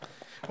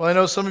Well, I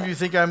know some of you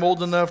think I'm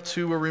old enough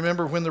to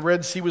remember when the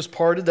Red Sea was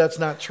parted. That's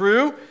not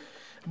true.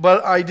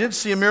 But I did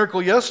see a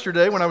miracle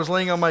yesterday when I was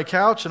laying on my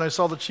couch and I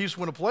saw the Chiefs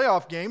win a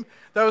playoff game.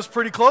 That was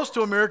pretty close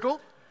to a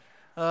miracle.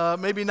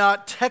 Maybe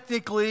not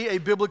technically a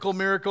biblical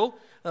miracle,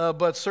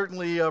 but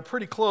certainly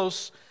pretty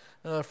close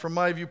from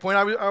my viewpoint.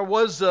 I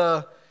was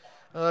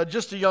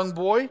just a young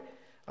boy.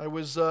 I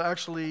was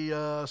actually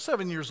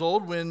 7 years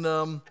old when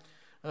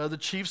the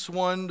Chiefs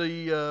won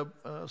the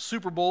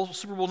Super Bowl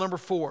number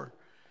 4.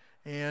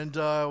 And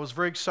it was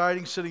very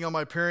exciting sitting on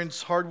my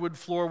parents' hardwood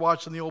floor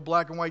watching the old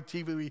black and white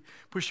TV we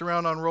pushed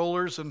around on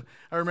rollers. And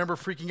I remember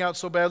freaking out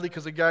so badly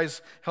because the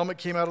guy's helmet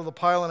came out of the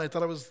pile and I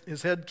thought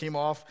his head came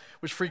off,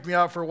 which freaked me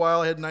out for a while.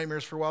 I had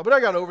nightmares for a while. But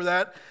I got over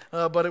that.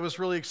 But it was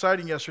really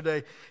exciting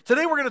yesterday.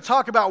 Today we're going to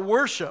talk about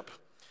worship.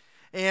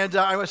 And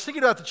I was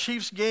thinking about the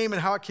Chiefs game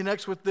and how it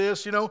connects with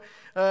this. Today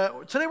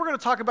we're going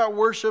to talk about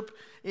worship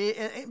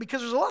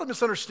because there's a lot of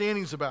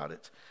misunderstandings about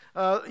it.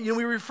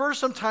 We refer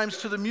sometimes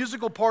to the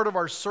musical part of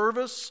our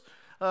service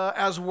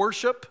as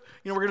worship.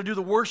 We're going to do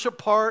the worship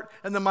part,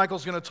 and then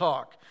Michael's going to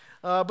talk.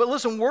 But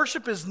listen,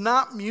 worship is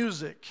not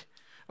music,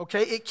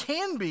 okay? It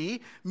can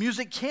be.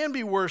 Music can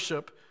be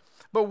worship,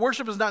 but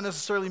worship is not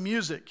necessarily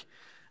music.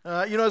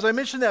 As I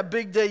mentioned that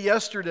big day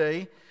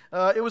yesterday,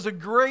 it was a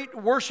great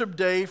worship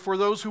day for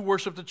those who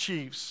worship the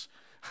Chiefs.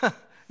 I'm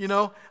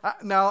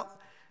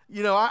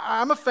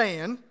a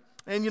fan.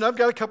 And, I've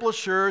got a couple of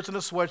shirts and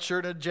a sweatshirt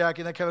and a jacket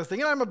and that kind of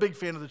thing. And I'm a big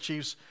fan of the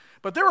Chiefs.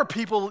 But there were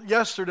people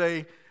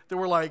yesterday that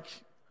were like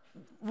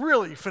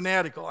really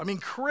fanatical. I mean,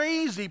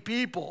 crazy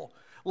people.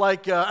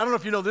 Like, I don't know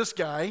if you know this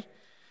guy.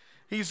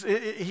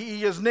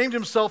 He has named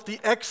himself the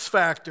X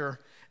Factor.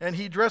 And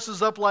he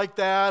dresses up like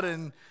that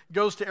and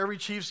goes to every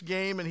Chiefs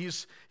game. And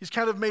he's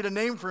kind of made a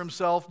name for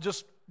himself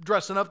just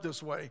dressing up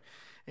this way.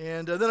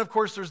 And then, of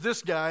course, there's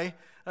this guy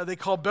they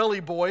call Belly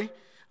Boy.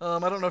 I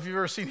don't know if you've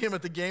ever seen him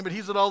at the game, but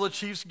he's at all the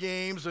Chiefs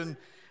games, and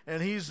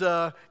he's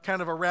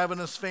kind of a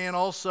ravenous fan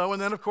also. And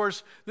then, of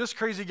course, this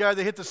crazy guy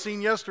that hit the scene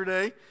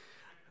yesterday.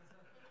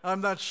 I'm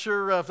not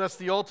sure if that's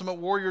the Ultimate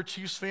Warrior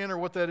Chiefs fan or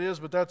what that is,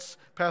 but that's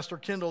Pastor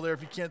Kendall there,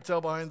 if you can't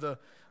tell behind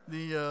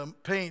the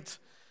paint.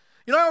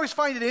 I always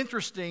find it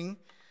interesting.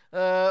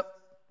 The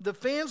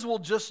fans will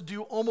just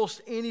do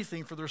almost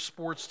anything for their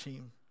sports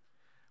team.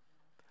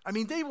 I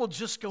mean, they will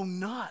just go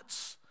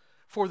nuts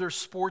for their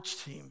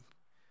sports team.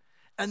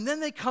 And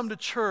then they come to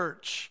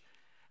church,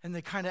 and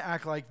they kind of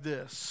act like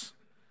this.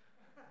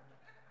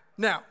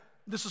 Now,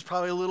 this is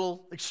probably a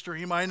little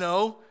extreme, I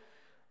know.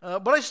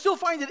 But I still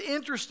find it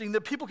interesting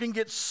that people can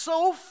get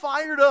so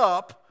fired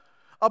up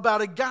about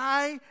a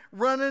guy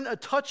running a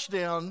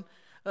touchdown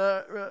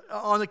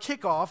on a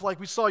kickoff, like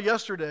we saw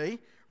yesterday,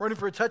 running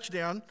for a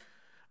touchdown,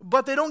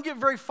 but they don't get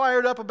very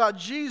fired up about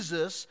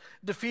Jesus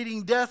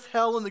defeating death,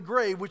 hell, and the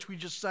grave, which we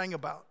just sang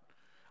about.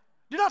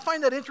 Do you not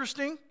find that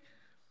interesting?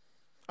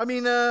 I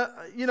mean,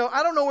 I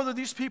don't know whether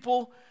these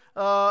people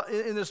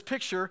in this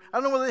picture, I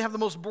don't know whether they have the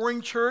most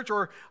boring church,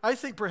 or I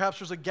think perhaps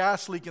there's a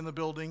gas leak in the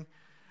building.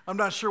 I'm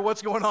not sure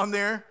what's going on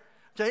there.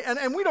 Okay,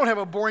 and we don't have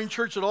a boring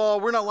church at all.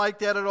 We're not like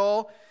that at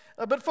all.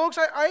 But folks,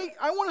 I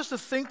want us to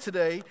think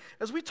today,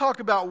 as we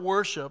talk about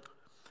worship,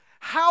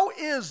 how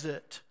is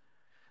it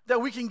that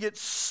we can get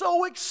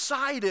so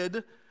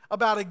excited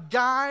about a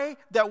guy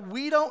that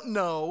we don't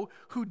know,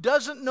 who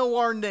doesn't know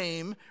our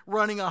name,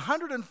 running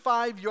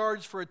 105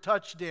 yards for a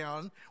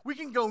touchdown? We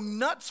can go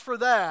nuts for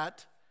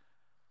that,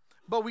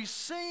 but we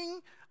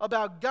sing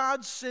about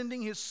God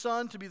sending his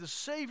son to be the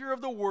Savior of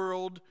the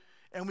world,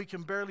 and we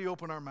can barely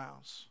open our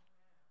mouths.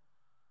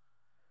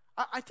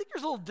 I think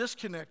there's a little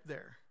disconnect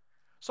there.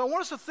 So I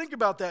want us to think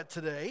about that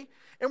today,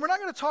 and we're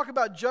not going to talk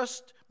about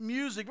just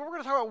music, but we're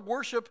going to talk about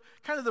worship,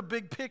 kind of the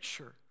big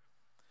picture.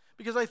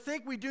 Because I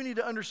think we do need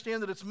to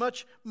understand that it's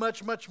much,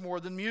 much, much more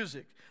than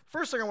music.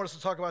 First thing I want us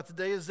to talk about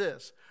today is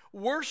this.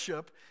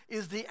 Worship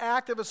is the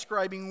act of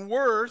ascribing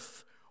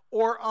worth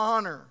or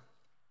honor.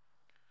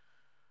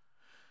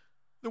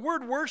 The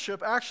word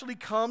worship actually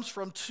comes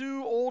from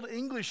two Old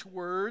English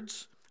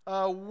words,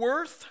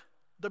 worth,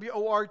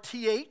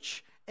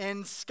 W-O-R-T-H,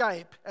 and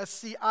Skype,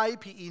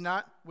 S-C-I-P-E,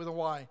 not with a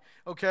Y,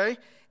 okay?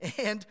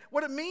 And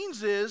what it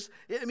means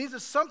that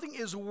something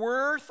is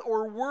worth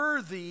or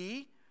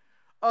worthy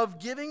of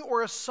giving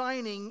or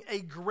assigning a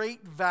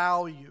great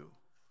value.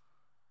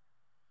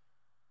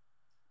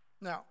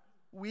 Now,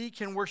 we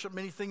can worship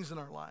many things in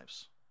our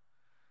lives.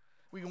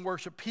 We can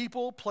worship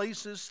people,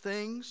 places,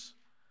 things.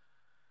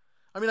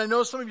 I mean, I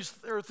know some of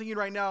you are thinking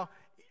right now,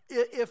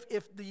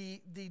 if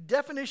the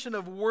definition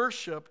of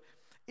worship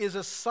is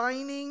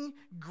assigning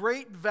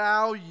great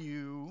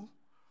value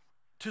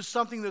to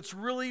something that's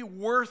really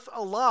worth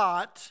a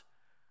lot,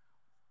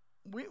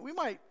 we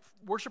might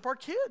worship our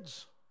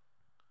kids.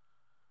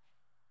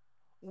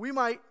 We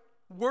might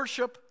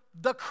worship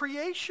the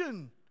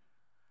creation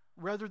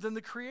rather than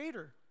the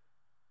creator.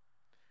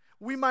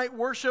 We might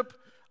worship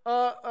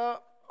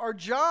our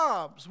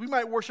jobs. We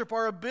might worship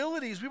our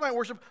abilities. We might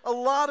worship a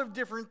lot of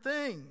different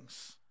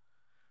things.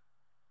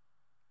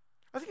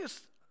 I think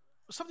it's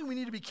something we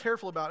need to be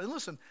careful about. And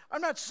listen,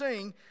 I'm not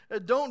saying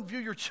don't view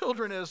your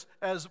children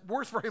as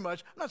worth very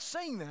much. I'm not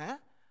saying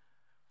that.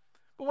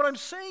 But what I'm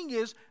saying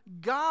is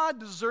God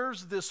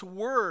deserves this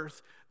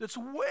worth that's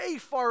way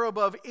far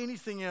above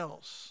anything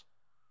else.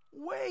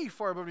 Way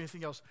far above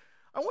anything else.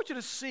 I want you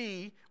to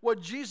see what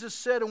Jesus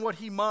said and what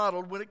he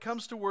modeled when it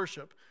comes to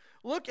worship.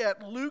 Look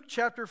at Luke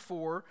chapter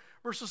 4,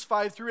 verses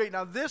 5 through 8.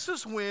 Now this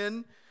is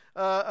when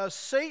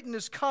Satan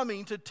is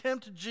coming to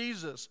tempt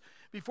Jesus.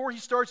 Before he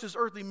starts his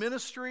earthly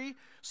ministry,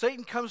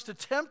 Satan comes to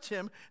tempt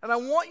him. And I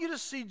want you to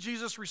see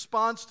Jesus'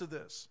 response to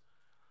this.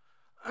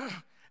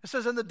 It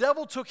says, and the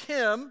devil took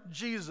him,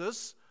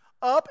 Jesus,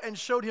 up and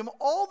showed him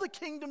all the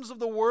kingdoms of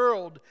the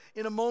world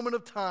in a moment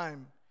of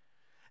time.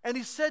 And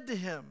he said to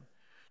him,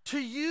 to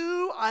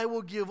you I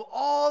will give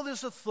all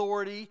this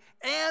authority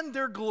and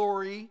their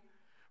glory,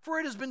 for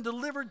it has been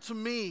delivered to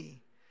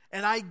me,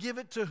 and I give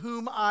it to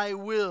whom I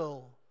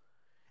will.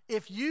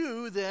 If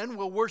you then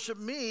will worship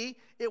me,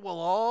 it will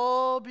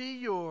all be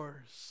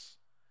yours.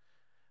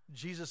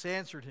 Jesus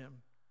answered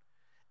him,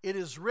 it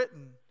is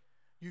written,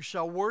 you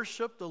shall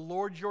worship the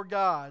Lord your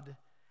God,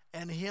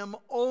 and him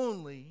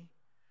only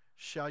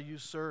shall you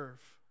serve.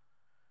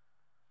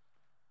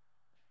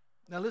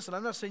 Now listen,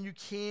 I'm not saying you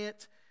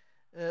can't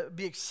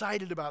be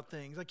excited about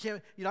things. I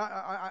can't.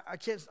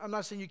 I'm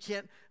not saying you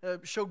can't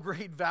show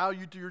great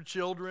value to your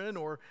children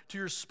or to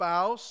your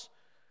spouse.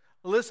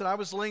 Listen, I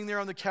was laying there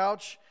on the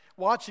couch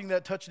watching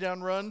that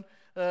touchdown run,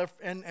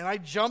 and I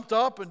jumped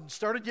up and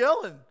started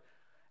yelling.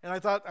 And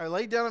I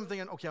laid down, I'm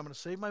thinking, okay, I'm going to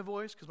save my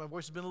voice because my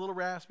voice has been a little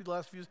raspy the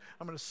last few years.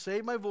 I'm going to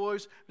save my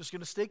voice. I'm just going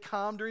to stay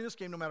calm during this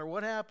game no matter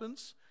what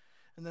happens.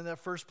 And then that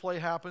first play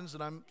happens,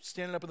 and I'm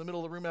standing up in the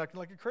middle of the room acting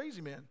like a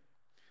crazy man.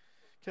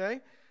 Okay?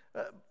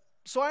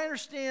 So I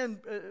understand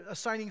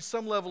assigning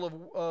some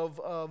level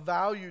of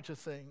value to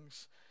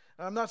things.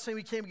 I'm not saying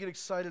we can't get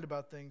excited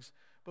about things.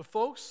 But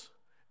folks,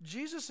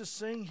 Jesus is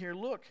saying here,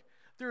 look,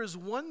 there is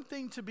one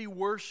thing to be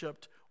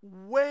worshiped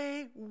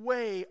way,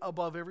 way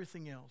above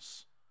everything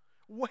else.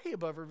 Way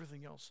above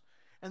everything else.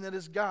 And that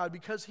is God,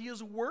 because he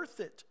is worth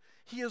it.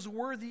 He is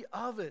worthy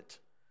of it.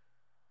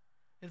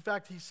 In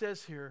fact, he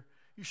says here,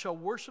 you shall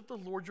worship the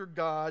Lord your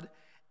God,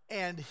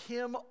 and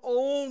him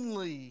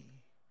only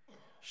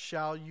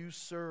shall you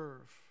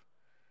serve.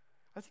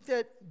 I think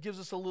that gives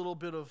us a little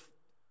bit of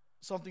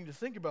something to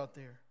think about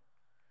there.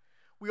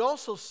 We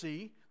also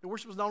see that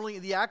worship is not only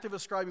the act of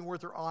ascribing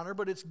worth or honor,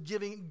 but it's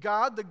giving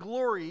God the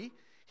glory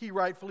he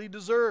rightfully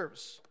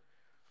deserves.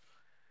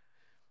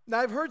 Now,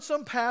 I've heard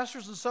some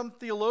pastors and some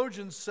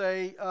theologians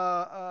say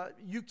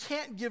you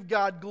can't give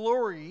God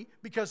glory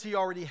because he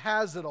already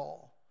has it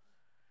all.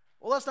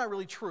 Well, that's not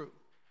really true.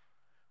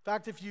 In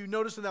fact, if you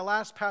notice in that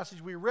last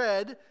passage we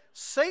read,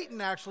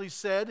 Satan actually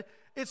said,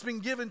 it's been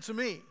given to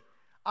me.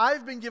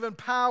 I've been given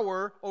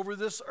power over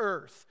this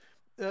earth.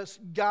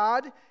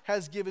 God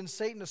has given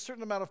Satan a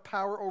certain amount of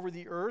power over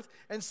the earth,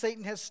 and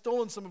Satan has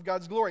stolen some of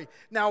God's glory.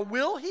 Now,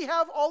 will he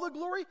have all the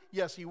glory?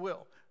 Yes, he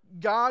will.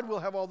 God will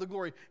have all the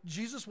glory.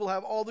 Jesus will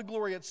have all the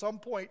glory at some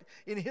point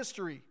in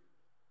history.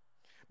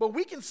 But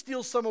we can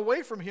steal some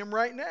away from him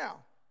right now.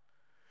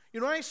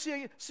 You know, when I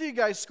see a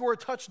guy score a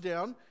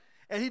touchdown,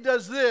 and he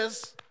does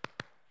this,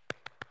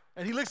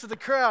 and he looks at the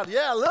crowd,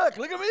 yeah, look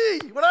at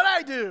me. What did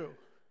I do?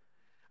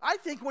 I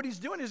think what he's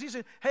doing is he's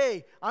saying,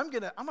 hey, I'm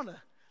gonna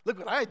look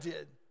what I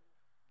did.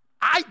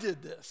 I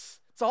did this.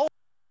 It's all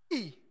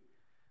me.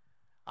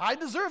 I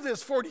deserve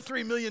this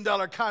 $43 million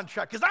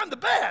contract because I'm the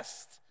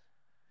best.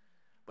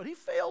 But he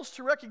fails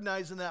to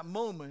recognize in that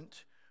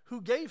moment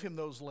who gave him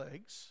those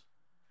legs,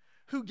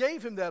 who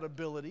gave him that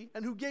ability,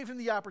 and who gave him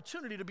the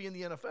opportunity to be in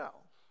the NFL.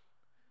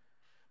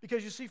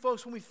 Because you see,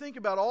 folks, when we think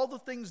about all the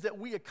things that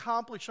we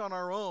accomplish on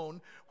our own,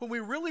 when we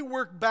really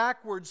work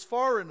backwards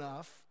far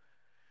enough,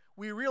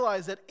 we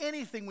realize that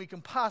anything we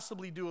can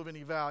possibly do of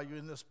any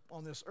value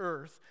on this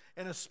earth,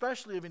 and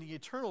especially of any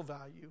eternal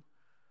value,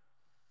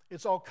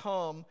 it's all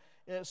come,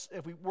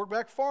 if we work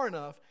back far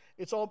enough,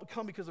 it's all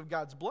come because of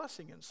God's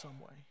blessing in some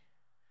way.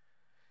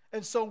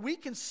 And so we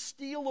can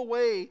steal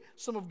away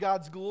some of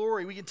God's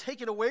glory. We can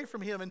take it away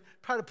from him and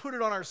try to put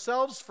it on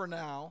ourselves for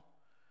now.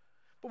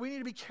 But we need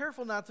to be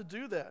careful not to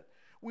do that.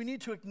 We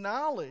need to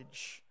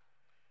acknowledge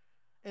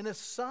and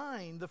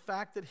assign the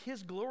fact that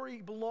his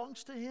glory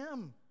belongs to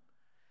him.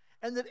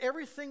 And that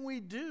everything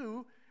we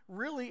do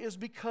really is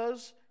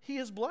because he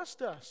has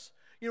blessed us.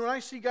 You know, when I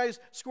see guys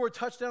score a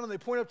touchdown and they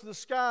point up to the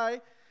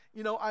sky,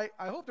 you know, I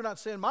hope they're not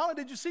saying, Mama,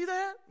 did you see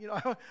that? You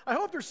know, I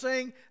hope they're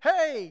saying,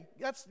 hey,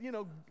 that's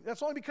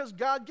only because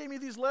God gave me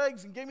these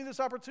legs and gave me this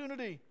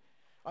opportunity.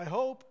 I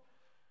hope.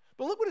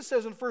 But look what it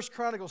says in 1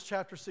 Chronicles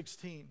chapter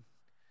 16.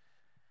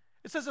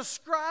 It says,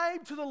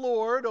 ascribe to the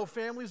Lord, O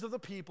families of the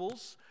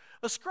peoples.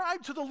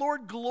 Ascribe to the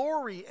Lord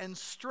glory and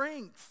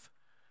strength.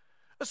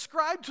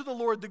 Ascribe to the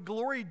Lord the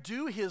glory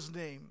due his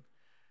name.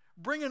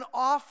 Bring an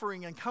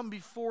offering and come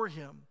before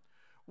him.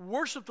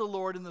 Worship the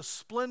Lord in the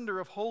splendor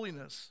of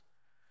holiness.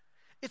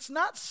 It's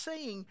not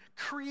saying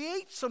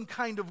create some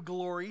kind of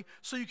glory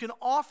so you can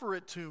offer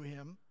it to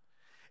him.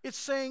 It's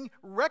saying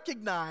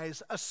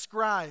recognize,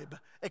 ascribe,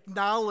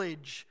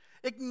 acknowledge,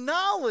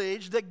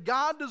 Acknowledge that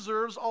God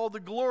deserves all the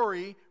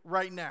glory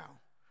right now.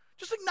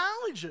 Just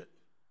acknowledge it.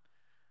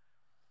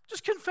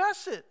 Just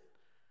confess it.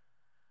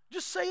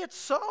 Just say it's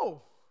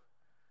so.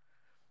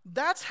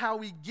 That's how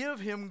we give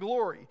him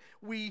glory.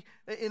 We,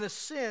 in a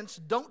sense,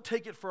 don't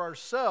take it for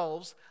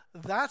ourselves.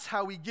 That's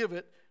how we give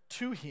it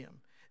to him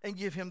and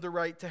give him the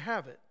right to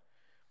have it.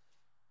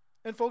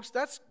 And folks,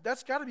 that's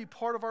got to be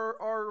part of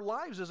our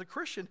lives as a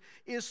Christian,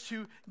 is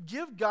to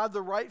give God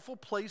the rightful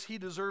place he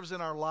deserves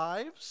in our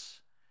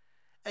lives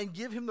and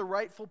give him the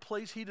rightful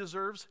place he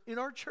deserves in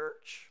our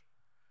church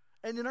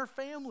and in our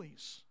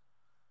families.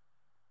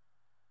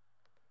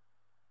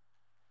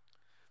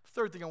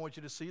 The third thing I want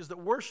you to see is that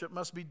worship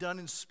must be done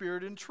in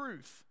spirit and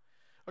truth,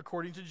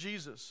 according to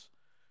Jesus.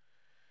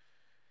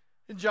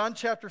 In John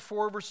chapter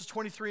 4, verses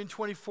 23 and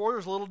 24,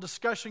 there's a little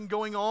discussion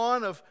going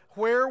on of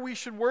where we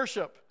should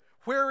worship.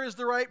 Where is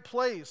the right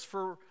place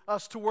for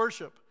us to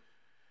worship?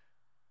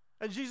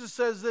 And Jesus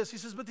says this, he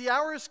says, "But the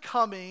hour is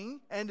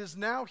coming and is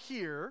now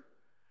here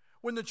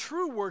when the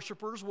true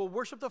worshipers will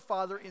worship the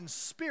Father in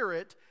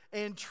spirit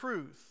and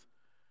truth.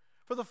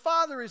 For the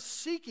Father is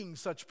seeking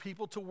such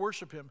people to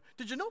worship him."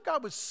 Did you know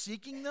God was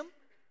seeking them?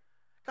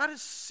 God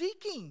is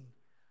seeking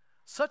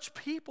such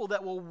people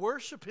that will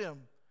worship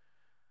him.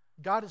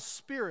 God is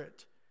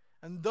spirit,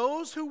 and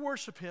those who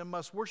worship him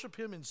must worship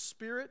him in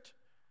spirit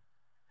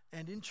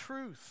and in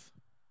truth.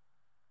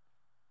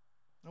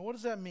 Now, what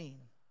does that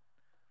mean?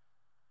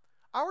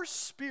 Our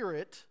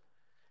spirit,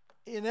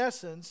 in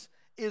essence,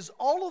 is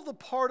all of the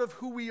part of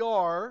who we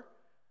are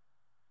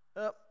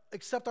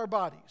except our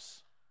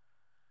bodies.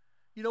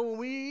 You know, when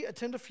we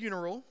attend a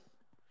funeral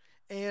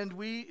and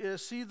we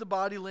see the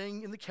body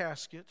laying in the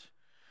casket,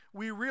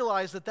 we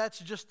realize that that's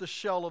just the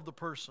shell of the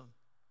person.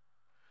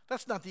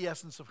 That's not the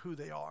essence of who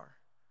they are.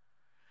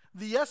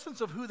 The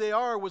essence of who they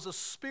are was a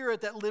spirit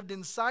that lived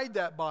inside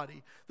that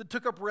body, that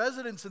took up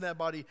residence in that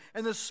body,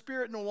 and the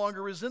spirit no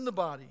longer is in the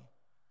body.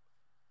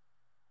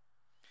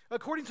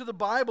 According to the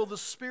Bible, the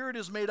spirit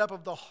is made up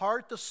of the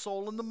heart, the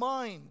soul, and the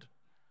mind.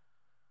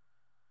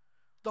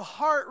 The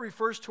heart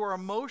refers to our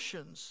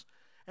emotions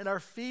and our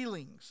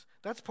feelings.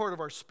 That's part of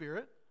our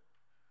spirit.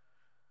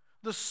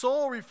 The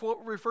soul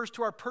refers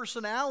to our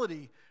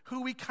personality,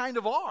 who we kind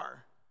of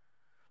are.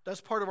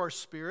 That's part of our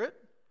spirit.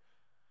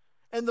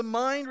 And the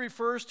mind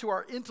refers to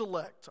our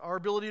intellect, our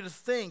ability to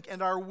think,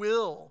 and our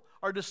will,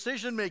 our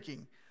decision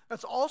making.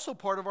 That's also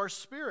part of our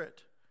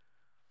spirit.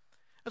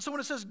 And so when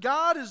it says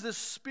God is this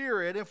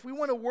spirit, if we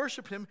want to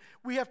worship him,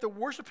 we have to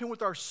worship him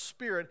with our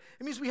spirit.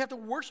 It means we have to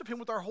worship him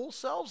with our whole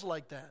selves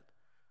like that.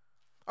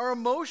 Our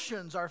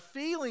emotions, our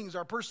feelings,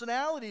 our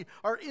personality,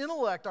 our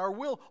intellect, our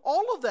will,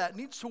 all of that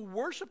needs to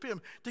worship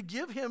him, to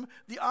give him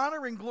the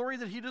honor and glory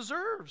that he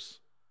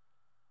deserves.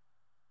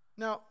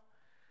 Now,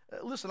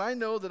 listen, I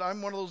know that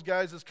I'm one of those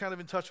guys that's kind of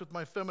in touch with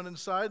my feminine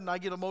side, and I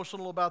get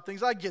emotional about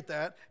things. I get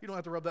that. You don't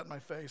have to rub that in my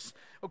face,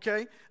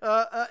 okay?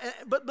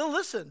 But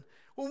listen,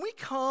 when we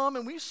come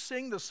and we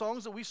sing the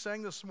songs that we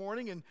sang this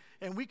morning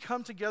and we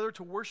come together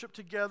to worship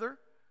together,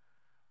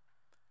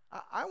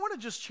 I want to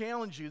just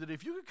challenge you that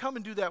if you could come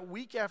and do that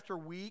week after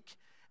week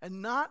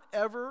and not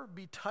ever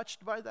be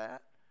touched by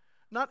that,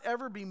 not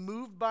ever be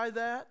moved by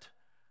that,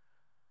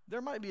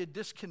 there might be a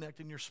disconnect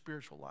in your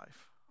spiritual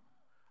life.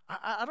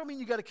 I don't mean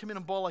you got to come in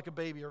and bawl like a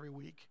baby every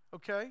week,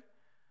 okay?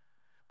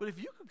 But if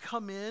you could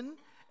come in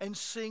and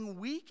sing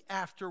week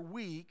after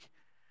week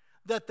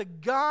that the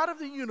God of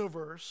the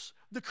universe,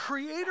 the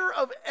creator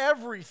of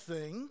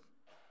everything,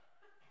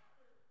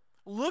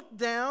 looked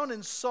down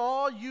and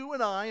saw you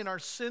and I in our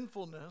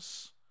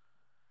sinfulness,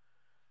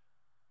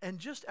 and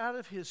just out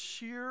of his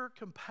sheer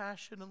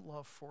compassion and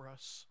love for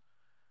us,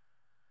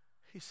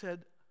 he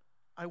said,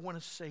 I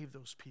want to save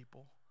those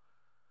people.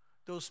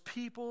 Those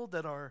people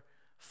that are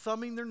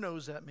thumbing their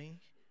nose at me,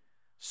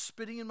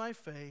 spitting in my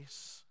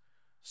face,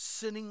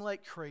 sinning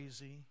like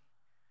crazy.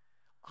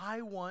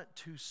 I want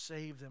to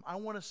save them. I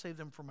want to save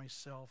them for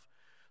myself.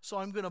 So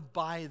I'm going to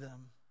buy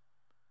them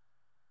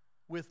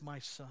with my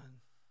son.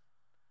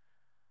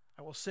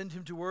 I will send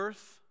him to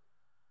earth.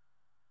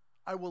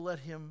 I will let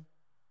him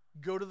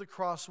go to the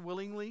cross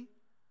willingly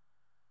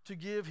to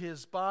give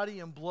his body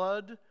and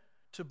blood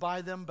to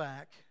buy them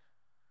back.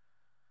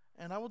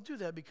 And I will do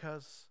that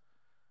because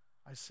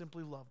I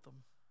simply love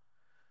them.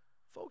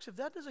 Folks, if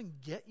that doesn't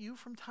get you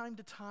from time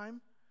to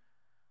time,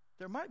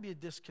 there might be a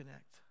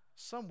disconnect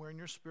somewhere in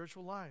your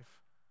spiritual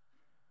life.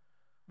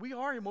 We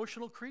are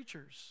emotional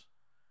creatures.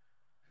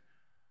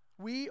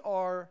 We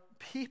are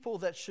people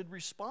that should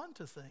respond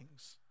to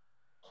things.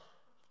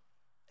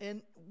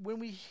 And when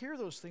we hear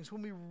those things,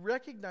 when we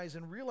recognize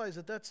and realize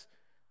that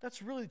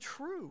that's really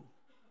true,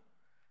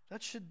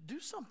 that should do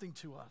something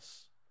to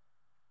us.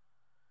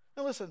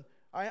 Now listen,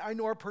 I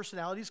know our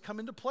personalities come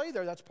into play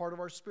there. That's part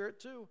of our spirit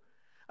too.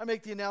 I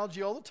make the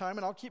analogy all the time,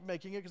 and I'll keep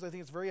making it because I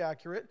think it's very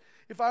accurate.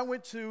 If I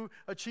went to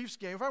a Chiefs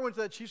game, if I went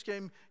to that Chiefs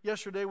game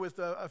yesterday with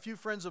a few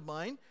friends of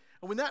mine,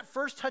 and when that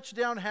first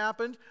touchdown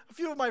happened, a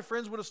few of my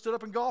friends would have stood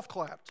up and golf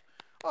clapped.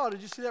 Oh,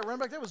 did you see that run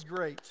back? That was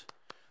great.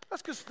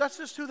 That's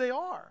just who they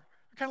are.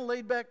 They're kind of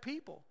laid back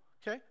people,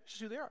 okay? That's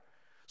just who they are.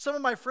 Some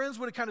of my friends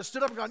would have kind of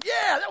stood up and gone,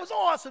 yeah, that was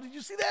awesome. Did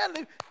you see that?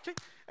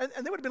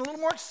 And they would have been a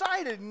little more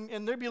excited.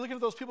 And they'd be looking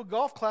at those people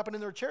golf clapping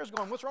in their chairs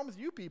going, what's wrong with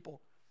you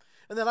people?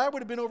 And then I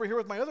would have been over here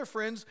with my other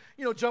friends,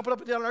 jumping up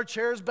and down in our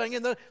chairs,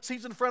 banging the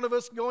seats in front of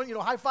us, going,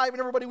 high-fiving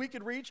everybody we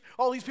could reach.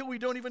 All these people we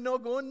don't even know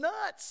going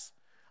nuts.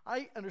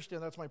 I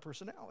understand that's my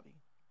personality.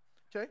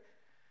 Okay?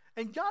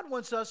 And God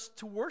wants us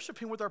to worship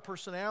him with our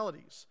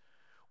personalities.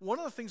 One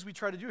of the things we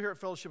try to do here at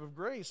Fellowship of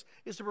Grace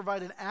is to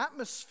provide an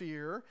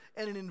atmosphere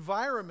and an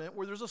environment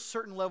where there's a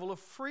certain level of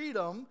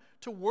freedom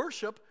to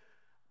worship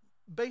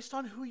based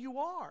on who you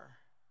are.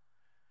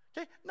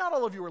 Okay? Not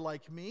all of you are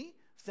like me.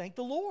 Thank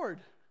the Lord.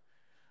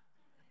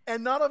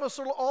 And none of us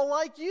are all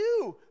like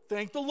you.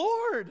 Thank the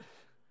Lord.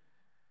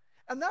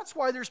 And that's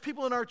why there's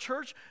people in our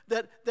church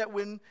that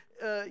when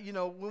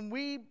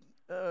we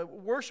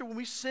worship, when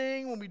we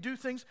sing, when we do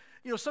things,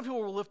 some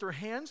people will lift their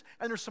hands,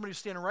 and there's somebody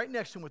standing right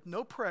next to them with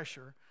no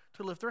pressure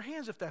to lift their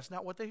hands if that's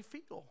not what they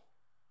feel.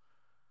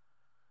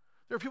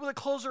 There are people that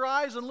close their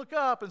eyes and look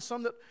up, and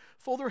some that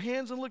fold their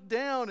hands and look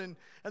down, and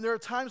there are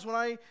times when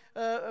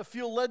I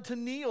feel led to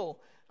kneel.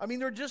 I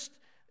mean,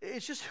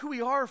 it's just who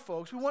we are,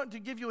 folks. We want to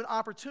give you an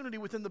opportunity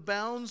within the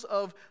bounds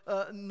of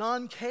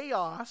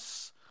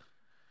non-chaos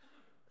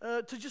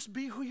to just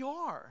be who you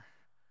are,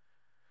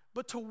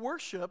 but to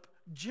worship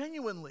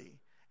genuinely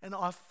and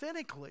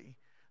authentically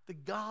the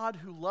God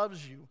who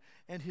loves you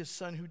and his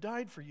Son who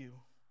died for you.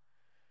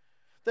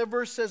 That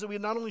verse says that we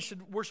not only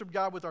should worship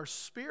God with our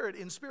spirit,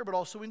 but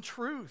also in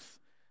truth.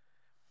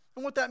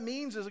 And what that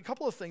means is a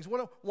couple of things.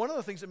 One of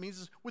the things it means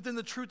is within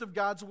the truth of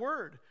God's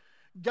word.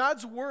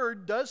 God's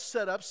word does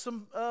set up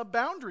some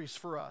boundaries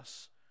for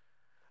us.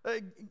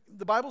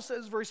 The Bible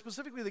says very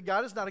specifically that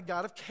God is not a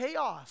God of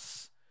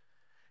chaos.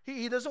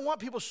 He doesn't want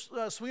people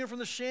swinging from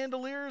the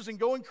chandeliers and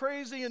going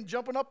crazy and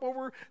jumping up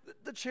over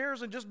the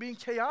chairs and just being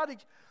chaotic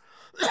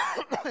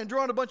and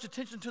drawing a bunch of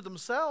attention to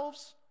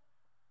themselves.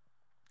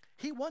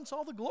 He wants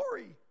all the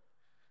glory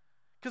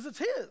because it's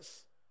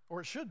his,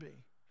 or it should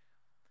be.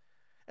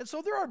 And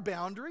so there are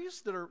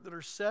boundaries that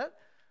are set.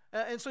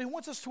 And so he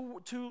wants us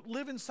to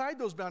live inside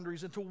those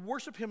boundaries and to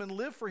worship him and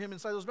live for him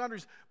inside those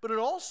boundaries. But it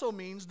also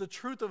means the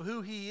truth of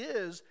who he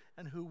is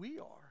and who we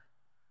are.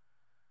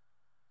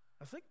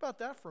 Now think about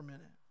that for a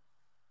minute.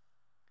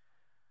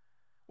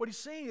 What he's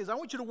saying is, I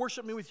want you to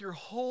worship me with your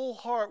whole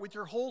heart, with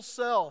your whole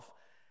self.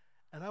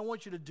 And I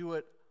want you to do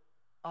it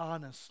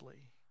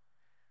honestly,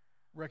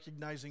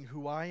 recognizing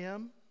who I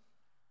am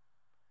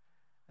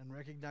and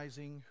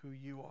recognizing who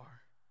you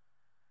are.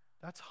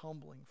 That's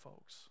humbling,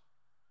 folks.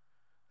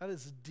 That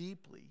is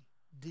deeply,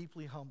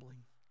 deeply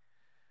humbling.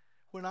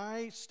 When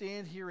I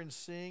stand here and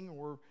sing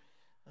or,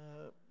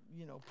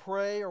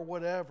 pray or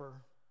whatever,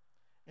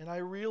 and I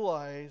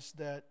realize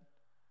that,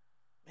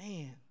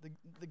 man,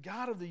 the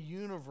God of the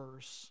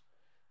universe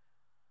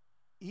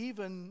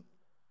even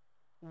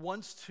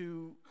wants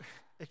to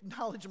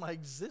acknowledge my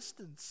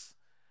existence,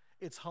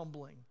 it's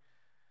humbling.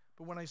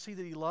 But when I see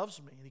that he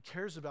loves me and he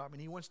cares about me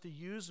and he wants to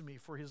use me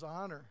for his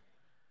honor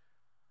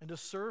and to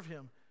serve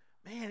him,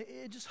 man,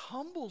 it just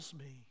humbles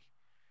me.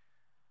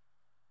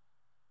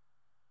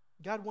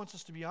 God wants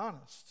us to be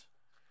honest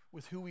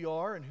with who we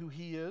are and who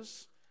he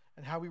is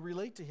and how we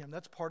relate to him.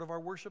 That's part of our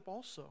worship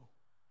also.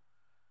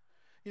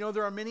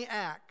 There are many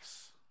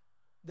acts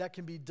that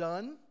can be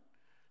done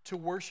to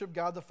worship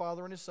God the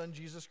Father and his Son,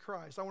 Jesus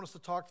Christ. I want us to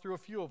talk through a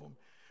few of them.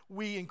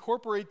 We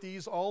incorporate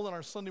these all in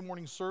our Sunday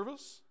morning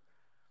service.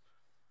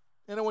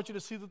 And I want you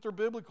to see that they're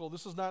biblical.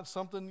 This is not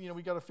something,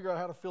 we got to figure out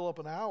how to fill up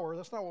an hour.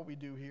 That's not what we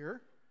do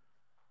here.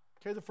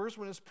 Okay, the first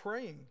one is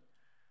praying.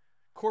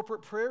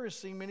 Corporate prayer is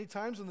seen many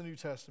times in the New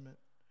Testament.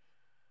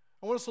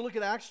 I want us to look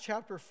at Acts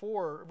chapter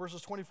 4,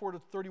 verses 24 to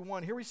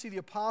 31. Here we see the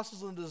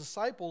apostles and the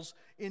disciples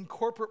in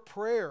corporate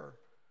prayer.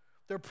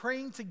 They're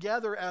praying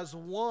together as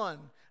one.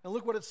 And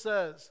look what it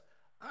says.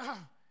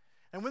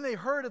 And when they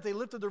heard it, they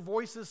lifted their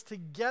voices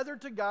together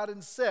to God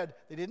and said,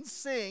 they didn't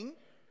sing,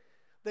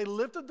 they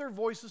lifted their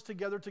voices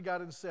together to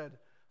God and said,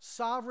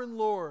 Sovereign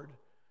Lord,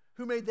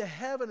 who made the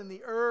heaven and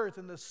the earth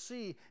and the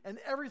sea and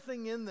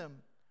everything in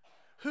them,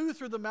 who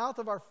through the mouth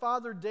of our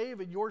father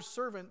David, your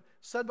servant,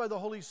 said by the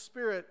Holy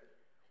Spirit,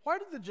 why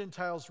did the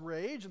Gentiles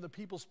rage and the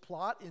peoples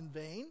plot in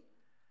vain?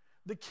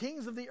 The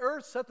kings of the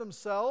earth set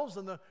themselves,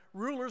 and the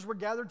rulers were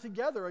gathered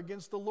together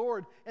against the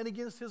Lord and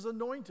against his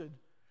anointed.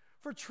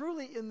 For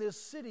truly in this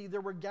city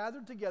there were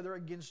gathered together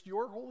against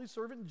your holy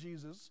servant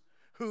Jesus,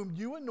 whom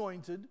you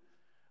anointed,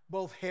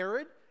 both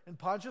Herod and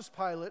Pontius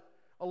Pilate,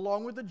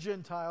 along with the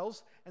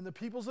Gentiles and the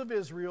peoples of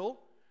Israel,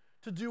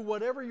 to do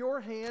whatever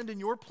your hand and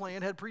your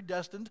plan had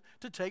predestined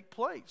to take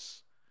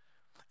place.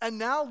 And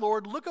now,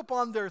 Lord, look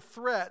upon their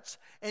threats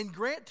and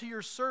grant to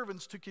your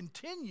servants to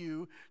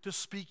continue to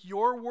speak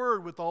your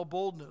word with all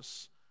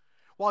boldness,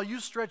 while you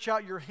stretch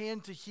out your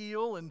hand to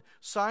heal and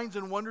signs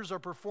and wonders are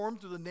performed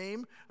through the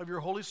name of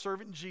your holy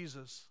servant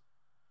Jesus.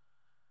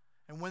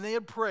 And when they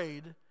had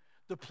prayed,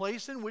 the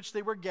place in which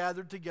they were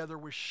gathered together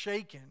was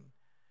shaken,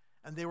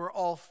 and they were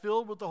all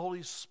filled with the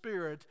Holy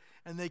Spirit,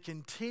 and they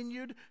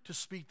continued to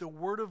speak the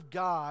word of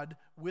God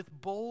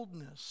with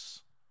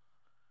boldness.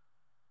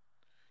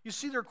 You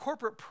see, their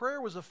corporate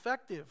prayer was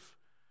effective,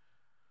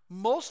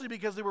 mostly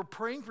because they were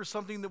praying for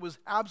something that was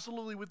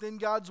absolutely within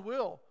God's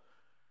will.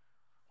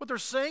 What they're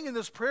saying in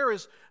this prayer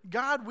is,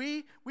 God,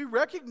 we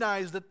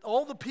recognize that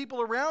all the people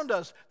around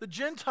us, the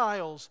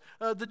Gentiles,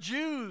 the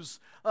Jews,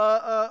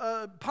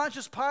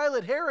 Pontius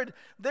Pilate, Herod,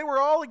 they were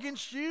all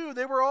against you.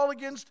 They were all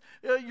against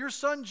your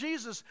son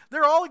Jesus.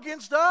 They're all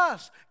against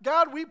us.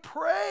 God, we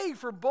pray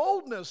for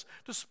boldness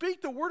to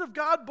speak the word of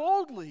God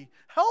boldly.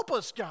 Help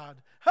us, God.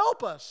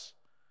 Help us.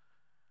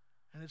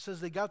 And it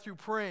says they got through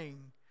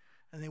praying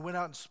and they went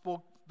out and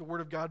spoke the word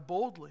of God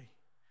boldly.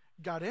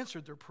 God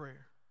answered their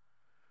prayer.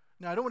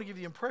 Now, I don't want to give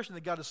you the impression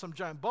that God is some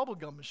giant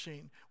bubblegum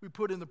machine. We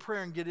put in the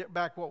prayer and get it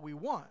back what we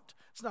want.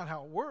 It's not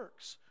how it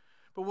works.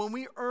 But when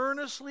we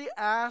earnestly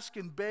ask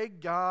and beg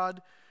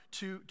God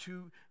to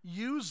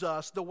use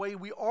us the way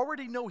we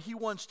already know He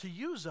wants to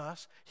use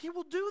us, He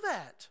will do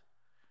that.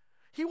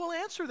 He will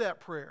answer that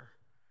prayer.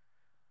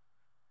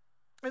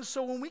 And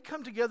so when we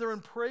come together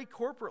and pray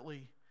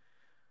corporately,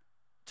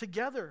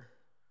 together,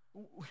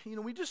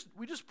 we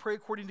just pray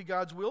according to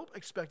God's will,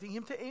 expecting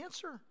Him to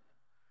answer.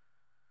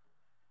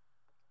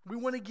 We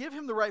want to give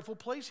Him the rightful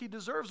place He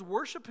deserves,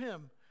 worship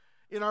Him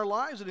in our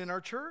lives and in our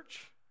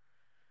church.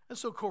 And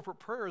so corporate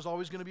prayer is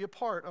always going to be a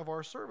part of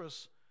our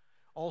service.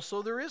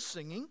 Also, there is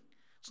singing.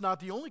 It's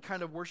not the only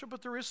kind of worship,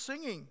 but there is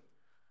singing.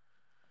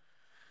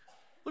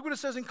 Look what it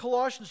says in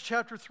Colossians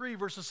chapter 3,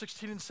 verses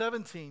 16 and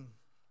 17.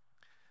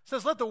 It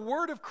says, "Let the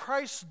word of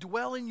Christ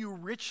dwell in you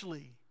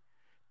richly,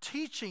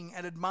 teaching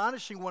and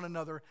admonishing one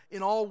another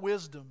in all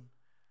wisdom,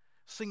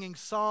 singing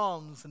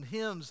psalms and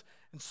hymns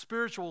and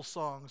spiritual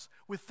songs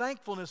with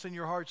thankfulness in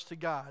your hearts to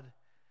God.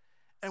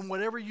 And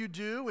whatever you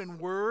do in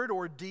word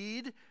or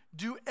deed,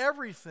 do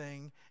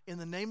everything in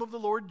the name of the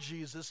Lord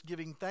Jesus,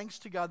 giving thanks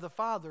to God the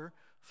Father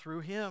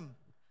through Him."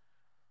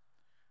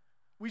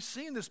 We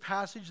see in this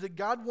passage that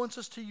God wants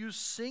us to use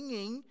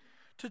singing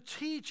to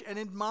teach and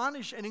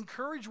admonish and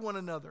encourage one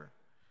another.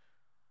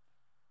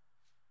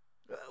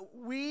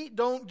 We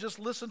don't just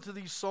listen to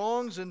these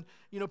songs and,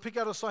 pick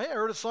out a song. Hey, I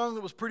heard a song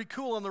that was pretty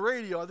cool on the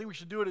radio. I think we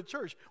should do it at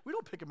church. We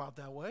don't pick them out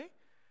that way.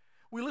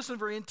 We listen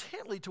very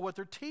intently to what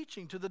they're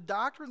teaching, to the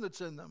doctrine that's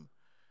in them.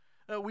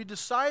 We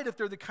decide if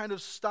they're the kind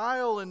of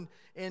style and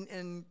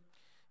in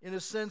a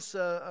sense,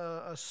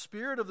 a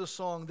spirit of the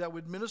song that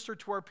would minister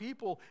to our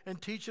people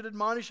and teach and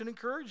admonish and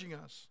encouraging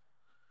us.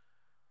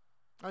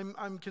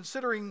 I'm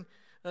considering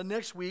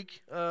next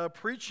week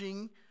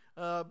preaching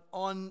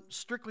on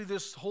strictly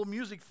this whole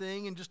music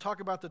thing and just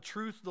talk about the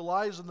truth, the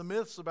lies, and the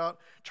myths about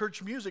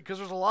church music, because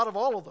there's a lot of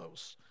all of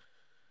those.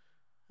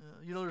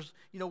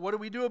 What do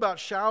we do about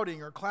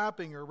shouting or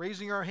clapping or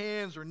raising our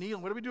hands or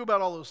kneeling? What do we do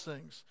about all those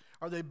things?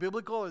 Are they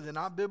biblical? Are they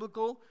not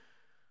biblical?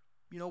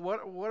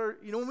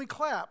 When we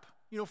clap,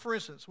 for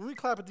instance, when we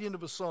clap at the end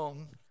of a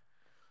song,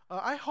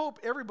 I hope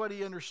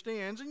everybody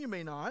understands, and you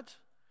may not.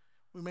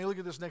 We may look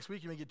at this next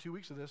week. You may get 2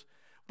 weeks of this,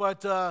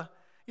 but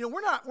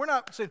we're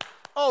not saying,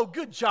 "Oh,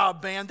 good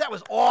job, band. That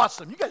was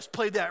awesome. You guys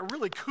played that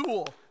really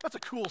cool. That's a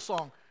cool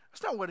song."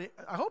 That's not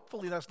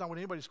hopefully that's not what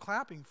anybody's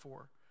clapping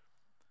for.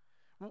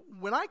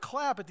 When I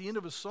clap at the end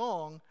of a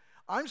song,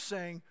 I'm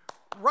saying,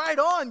 "Right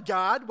on,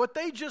 God, what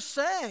they just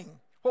sang,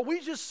 what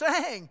we just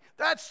sang,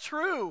 that's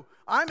true.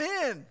 I'm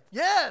in.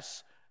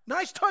 Yes.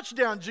 Nice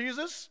touchdown,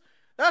 Jesus."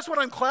 That's what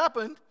I'm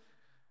clapping.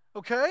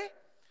 Okay?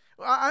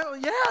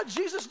 Yeah,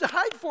 Jesus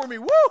died for me.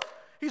 Woo!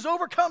 He's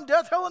overcome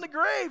death, hell, and the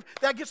grave.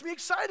 That gets me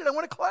excited. I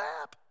want to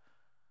clap.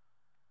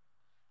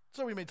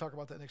 So we may talk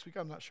about that next week.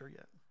 I'm not sure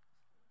yet.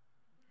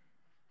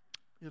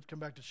 You have to come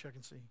back to check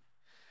and see.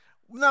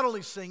 Not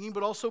only singing,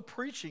 but also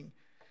preaching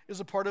is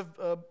a part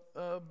of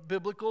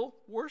biblical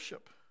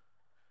worship.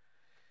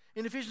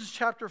 In Ephesians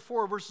chapter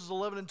 4, verses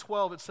 11 and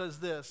 12, it says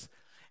this: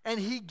 "And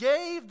He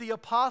gave the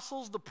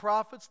apostles, the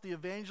prophets, the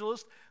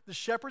evangelists, the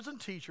shepherds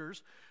and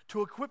teachers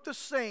to equip the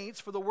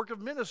saints for the work of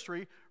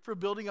ministry, for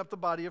building up the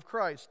body of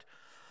Christ."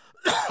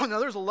 Now,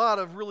 there's a lot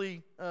of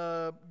really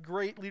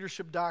great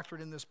leadership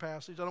doctrine in this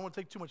passage. I don't want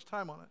to take too much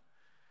time on it.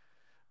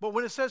 But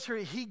when it says here,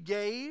 He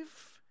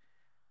gave,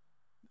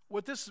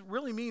 what this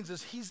really means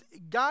is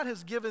God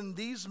has given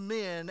these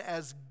men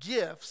as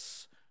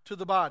gifts to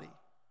the body.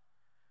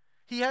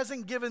 He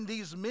hasn't given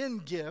these men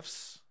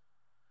gifts.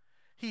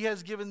 He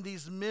has given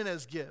these men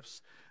as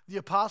gifts. The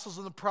apostles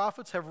and the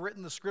prophets have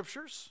written the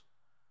scriptures.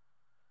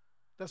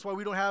 That's why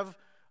we don't have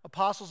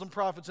apostles and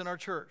prophets in our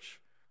church.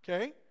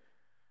 Okay?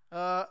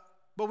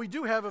 But we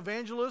do have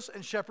evangelists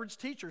and shepherds,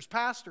 teachers,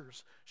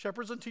 pastors.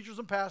 Shepherds and teachers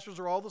and pastors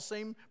are all the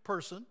same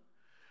person.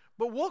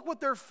 But look what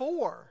they're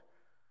for.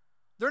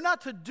 They're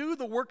not to do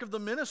the work of the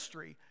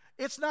ministry.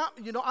 It's not,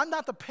 I'm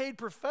not the paid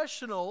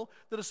professional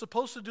that is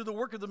supposed to do the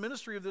work of the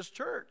ministry of this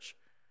church.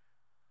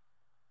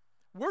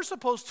 We're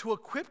supposed to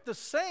equip the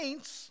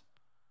saints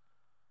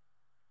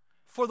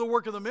for the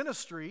work of the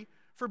ministry,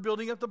 for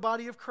building up the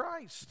body of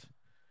Christ.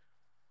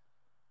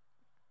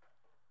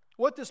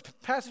 What this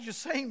passage is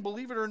saying,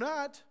 believe it or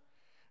not,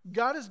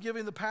 God has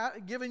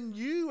given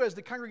you as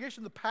the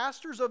congregation, the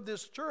pastors of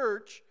this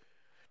church,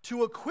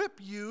 to equip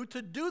you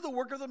to do the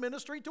work of the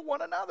ministry to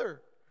one another.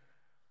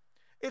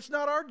 It's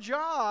not our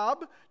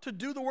job to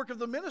do the work of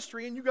the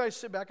ministry and you guys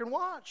sit back and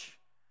watch.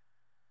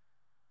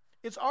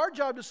 It's our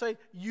job to say,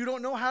 you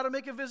don't know how to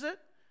make a visit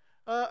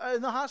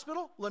in the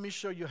hospital? Let me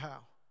show you how.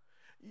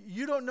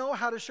 You don't know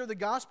how to share the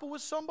gospel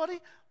with somebody?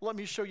 Let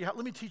me show you how.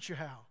 Let me teach you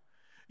how.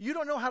 You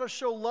don't know how to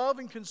show love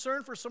and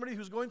concern for somebody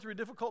who's going through a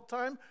difficult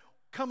time?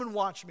 Come and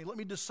watch me. Let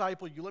me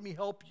disciple you. Let me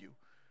help you.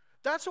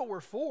 That's what we're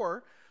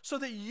for, so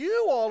that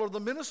you all are the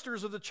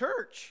ministers of the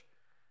church.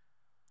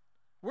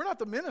 We're not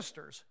the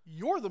ministers.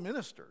 You're the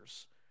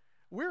ministers.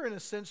 We're, in a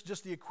sense,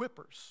 just the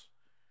equippers.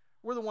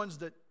 We're the ones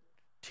that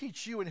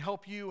teach you and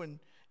help you and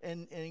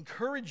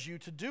encourage you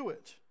to do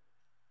it.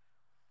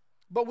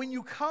 But when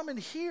you come and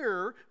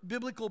hear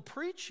biblical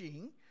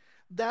preaching,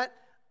 that,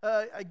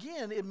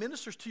 again, it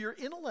ministers to your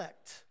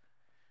intellect,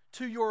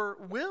 to your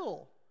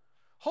will.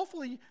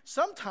 Hopefully,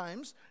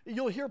 sometimes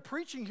you'll hear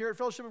preaching here at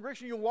Fellowship of Grace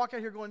and you'll walk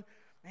out here going,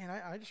 man,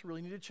 I just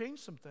really need to change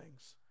some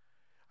things.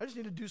 I just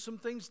need to do some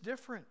things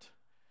different.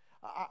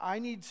 I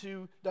need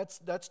to,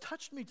 that's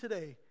touched me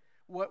today.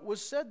 What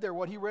was said there,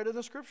 what he read in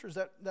the scriptures,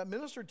 that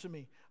ministered to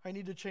me. I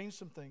need to change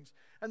some things.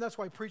 And that's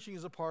why preaching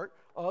is a part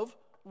of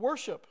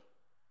worship.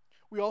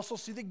 We also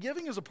see that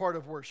giving is a part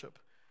of worship.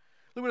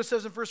 Look what it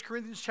says in 1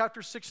 Corinthians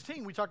chapter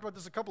 16. We talked about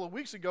this a couple of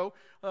weeks ago,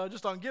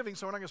 just on giving,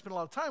 so we're not going to spend a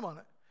lot of time on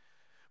it.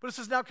 But it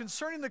says, now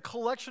concerning the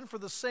collection for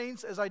the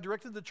saints, as I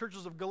directed the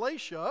churches of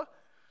Galatia,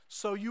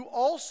 so you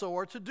also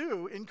are to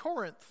do in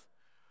Corinth.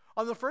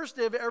 On the first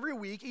day of every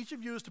week, each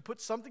of you is to put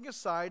something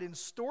aside and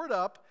store it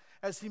up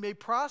as he may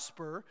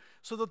prosper,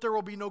 so that there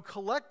will be no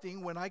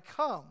collecting when I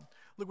come.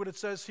 Look what it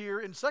says here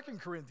in 2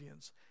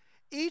 Corinthians.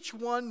 Each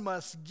one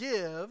must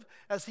give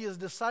as he has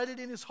decided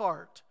in his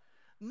heart,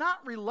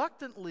 not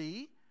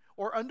reluctantly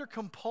or under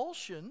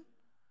compulsion,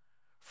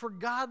 for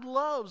God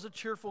loves a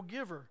cheerful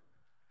giver.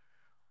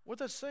 What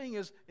that's saying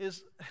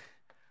is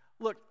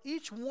look,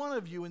 each one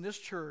of you in this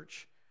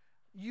church,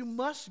 you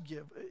must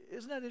give.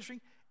 Isn't that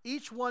interesting?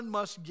 Each one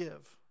must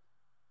give.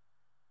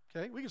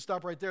 Okay, we can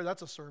stop right there.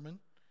 That's a sermon.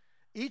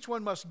 Each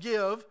one must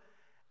give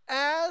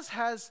as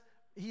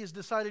he has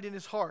decided in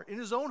his heart, in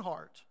his own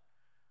heart.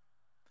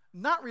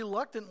 Not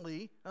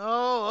reluctantly.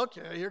 Oh,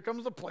 okay, here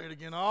comes the plate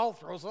again. I'll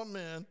throw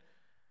something in.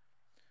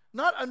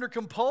 Not under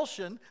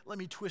compulsion. Let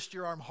me twist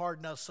your arm hard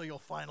enough so you'll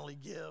finally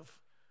give.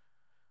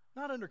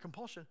 Not under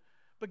compulsion.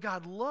 But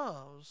God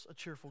loves a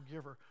cheerful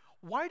giver.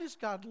 Why does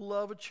God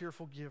love a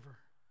cheerful giver?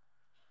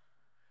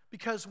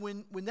 Because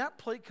when that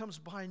plate comes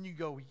by and you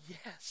go,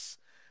 yes,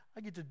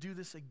 I get to do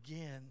this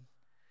again.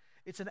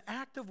 It's an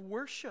act of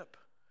worship.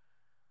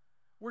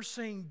 We're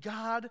saying,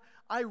 God,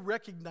 I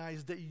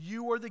recognize that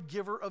you are the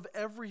giver of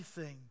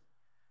everything.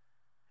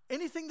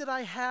 Anything that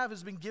I have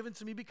has been given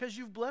to me because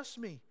you've blessed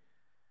me.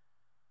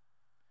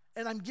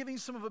 And I'm giving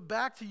some of it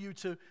back to you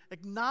to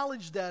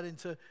acknowledge that and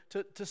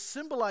to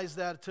symbolize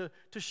that,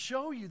 to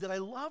show you that I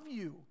love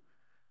you.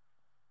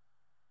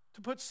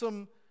 To put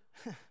some,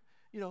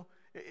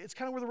 it's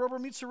kind of where the rubber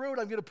meets the road.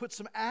 I'm going to put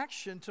some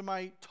action to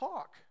my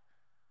talk.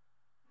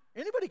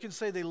 Anybody can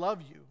say they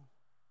love you,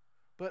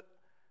 but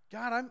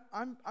God,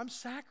 I'm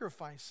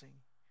sacrificing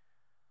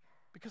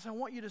because I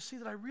want you to see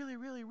that I really,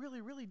 really,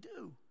 really, really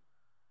do.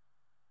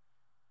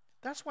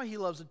 That's why he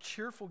loves a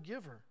cheerful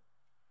giver.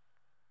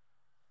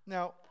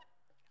 Now,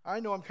 I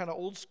know I'm kind of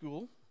old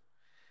school,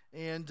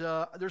 and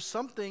there's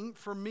something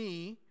for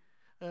me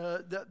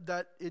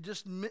that it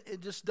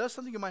just does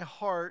something in my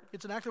heart.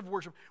 It's an act of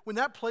worship. When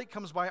that plate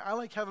comes by, I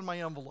like having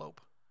my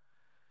envelope,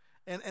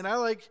 and I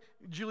like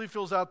Julie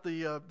fills out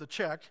the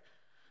check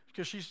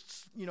because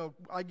she's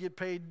I get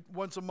paid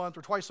once a month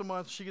or twice a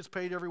month. She gets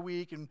paid every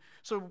week, and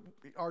so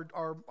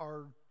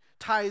our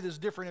tithe is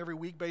different every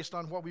week based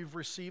on what we've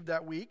received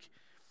that week.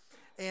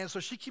 And so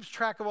she keeps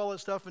track of all that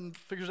stuff and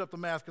figures out the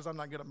math because I'm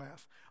not good at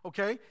math.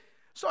 Okay?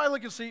 So I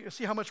look and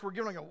see how much we're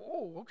giving. I go,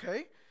 oh,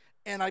 okay.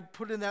 And I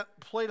put in that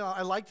plate on.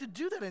 I like to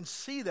do that and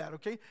see that,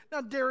 okay?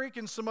 Now, Derek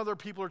and some other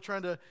people are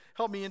trying to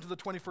help me into the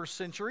 21st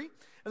century.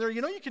 And they're,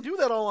 you can do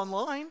that all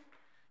online.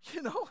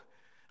 You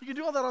can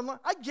do all that online.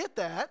 I get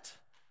that.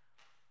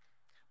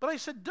 But I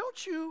said,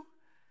 don't you,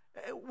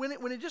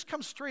 when it just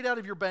comes straight out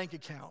of your bank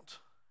account,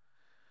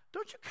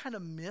 don't you kind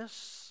of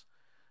miss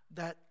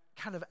that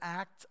kind of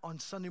act on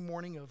Sunday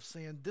morning of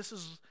saying, this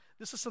is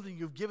something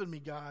you've given me,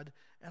 God,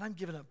 and I'm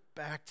giving it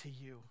back to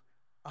you.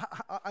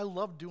 I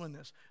love doing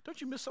this. Don't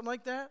you miss something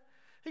like that?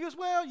 He goes,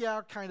 well, yeah,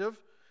 kind of.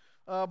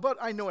 But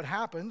I know it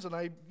happens, and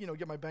I,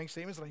 get my bank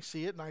statements, and I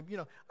see it,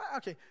 and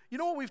okay. You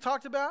know what we've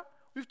talked about?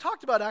 We've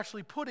talked about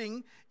actually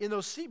putting in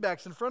those seat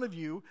backs in front of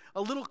you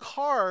a little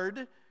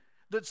card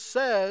that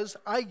says,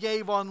 I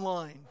gave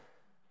online.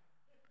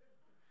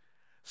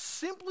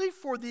 Simply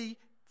for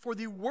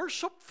the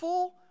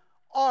worshipful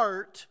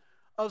art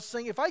of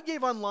saying, if I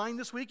gave online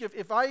this week,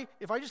 if I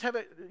just have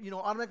it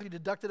automatically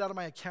deducted out of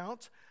my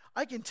account,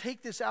 I can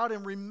take this out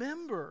and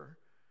remember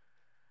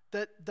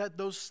that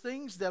those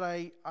things that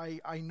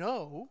I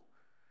know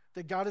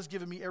that God has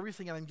given me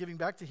everything and I'm giving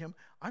back to him,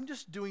 I'm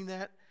just doing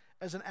that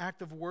as an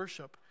act of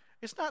worship.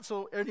 It's not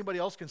so anybody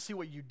else can see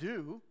what you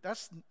do.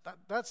 That's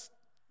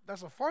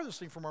the farthest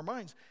thing from our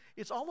minds.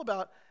 It's all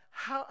about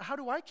how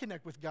do I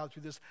connect with God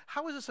through this?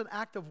 How is this an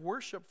act of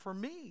worship for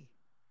me?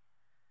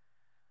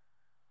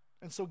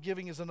 And so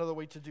giving is another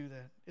way to do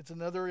that. It's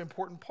another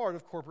important part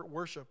of corporate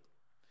worship.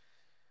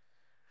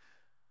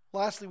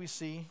 Lastly, we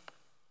see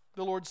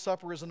the Lord's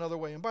Supper is another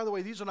way. And by the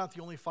way, these are not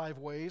the only 5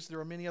 ways. There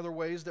are many other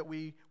ways that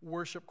we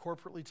worship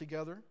corporately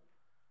together.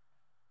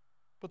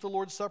 But the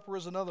Lord's Supper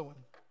is another one.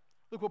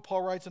 Look what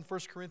Paul writes in 1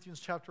 Corinthians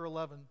chapter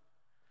 11.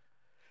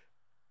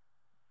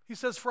 He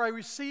says, "For I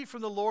received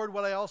from the Lord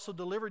what I also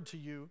delivered to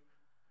you,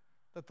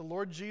 that the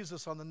Lord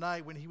Jesus on the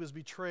night when he was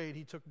betrayed,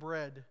 he took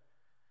bread.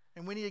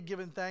 And when he had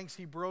given thanks,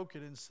 he broke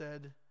it and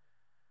said,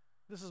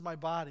 'This is my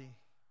body,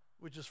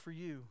 which is for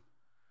you.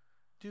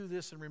 Do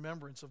this in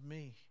remembrance of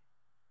me.'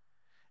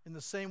 In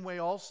the same way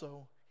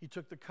also, he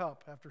took the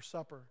cup after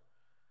supper,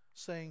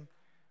 saying,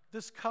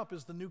 'This cup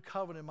is the new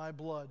covenant in my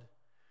blood.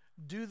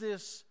 Do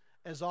this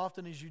as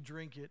often as you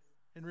drink it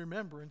in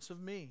remembrance of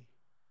me.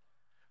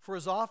 For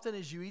as often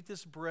as you eat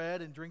this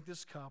bread and drink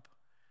this cup,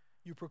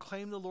 you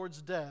proclaim the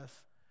Lord's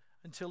death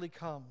until he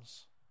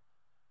comes.'"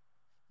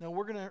 Now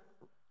we're going to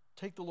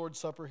take the Lord's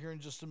Supper here in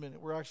just a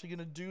minute. We're actually going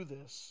to do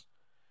this.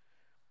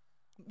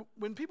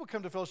 When people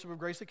come to Fellowship of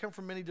Grace, they come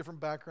from many different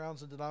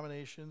backgrounds and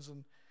denominations,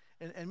 and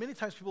many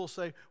times people will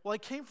say, "Well, I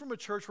came from a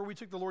church where we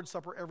took the Lord's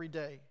Supper every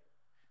day,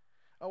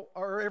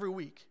 or every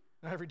week,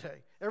 not every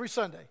day, every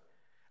Sunday.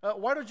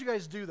 Why don't you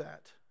guys do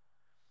that?"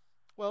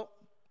 Well,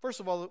 first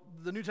of all,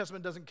 the New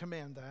Testament doesn't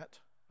command that,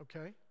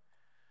 okay?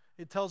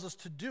 It tells us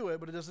to do it,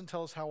 but it doesn't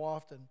tell us how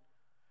often.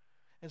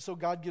 And so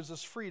God gives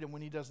us freedom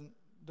when he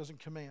doesn't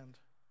command.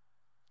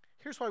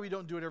 Here's why we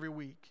don't do it every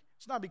week.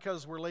 It's not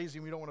because we're lazy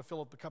and we don't want to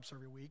fill up the cups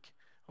every week,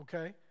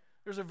 okay?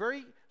 There's a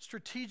very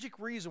strategic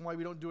reason why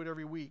we don't do it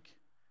every week.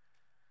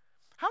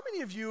 How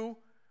many of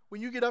you, when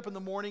you get up in the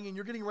morning and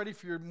you're getting ready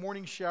for your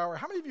morning shower,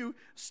 how many of you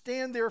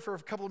stand there for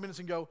a couple of minutes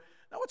and go,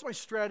 "Now what's my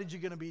strategy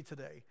going to be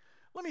today?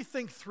 Let me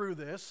think through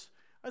this.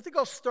 I think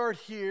I'll start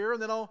here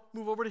and then I'll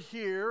move over to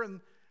here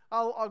and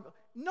I'll..."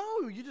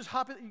 No, you just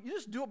hop in, you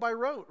just do it by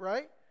rote,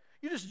 right?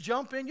 You just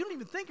jump in, you don't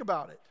even think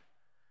about it,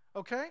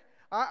 okay?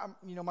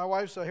 My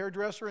wife's a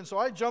hairdresser, and so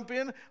I jump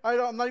in.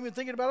 I'm not even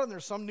thinking about it, and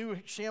there's some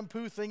new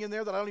shampoo thing in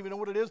there that I don't even know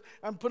what it is.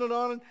 I'm putting it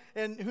on,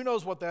 and who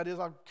knows what that is.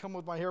 I'll come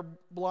with my hair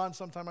blonde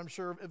sometime, I'm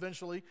sure,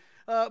 eventually.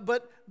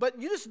 But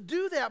you just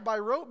do that by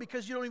rote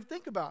because you don't even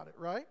think about it,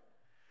 right?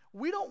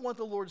 We don't want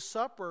the Lord's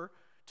Supper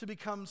to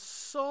become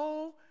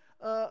so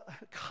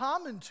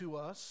common to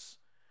us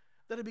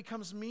that it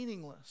becomes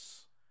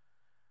meaningless.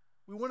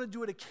 We want to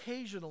do it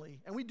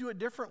occasionally, and we do it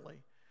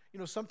differently.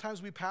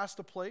 Sometimes we pass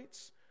the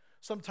plates.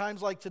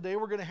 Sometimes, like today,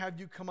 we're going to have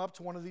you come up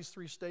to one of these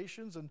 3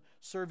 stations and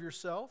serve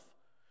yourself.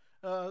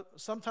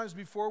 Sometimes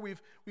before,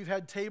 we've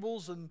had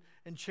tables and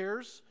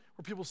chairs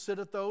where people sit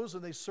at those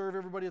and they serve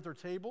everybody at their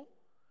table.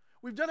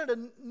 We've done it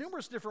in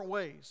numerous different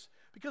ways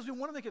because we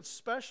want to make it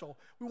special.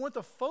 We want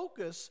the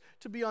focus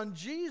to be on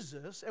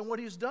Jesus and what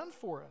he's done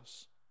for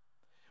us.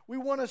 We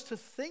want us to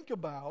think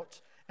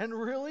about and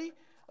really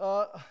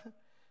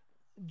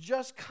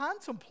just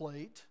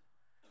contemplate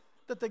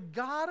that the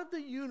God of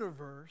the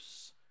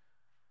universe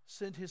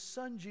sent his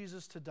son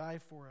Jesus to die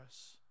for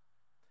us.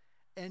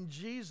 And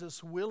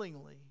Jesus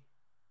willingly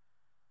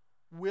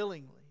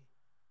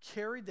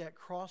carried that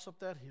cross up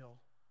that hill.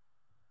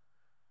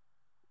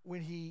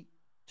 When he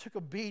took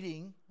a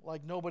beating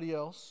like nobody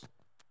else,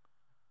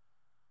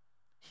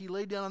 he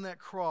laid down on that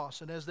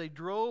cross, and as they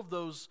drove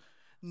those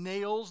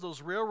nails,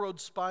 those railroad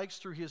spikes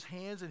through his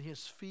hands and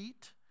his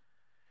feet,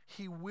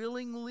 he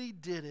willingly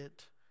did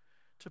it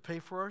to pay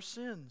for our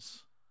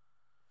sins.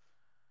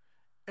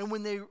 And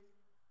when they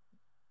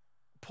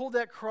pulled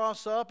that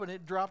cross up and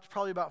it dropped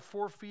probably about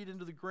 4 feet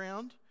into the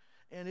ground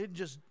and it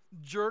just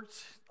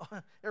jerked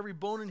every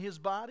bone in his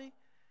body,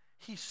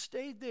 he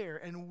stayed there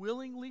and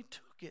willingly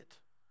took it.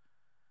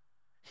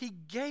 He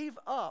gave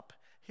up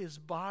his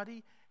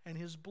body and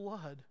his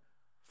blood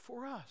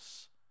for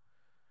us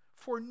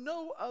for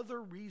no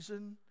other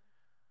reason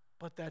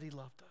but that he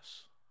loved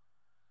us.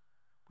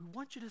 We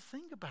want you to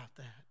think about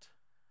that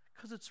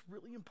because it's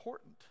really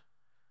important.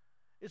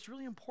 It's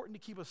really important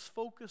to keep us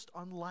focused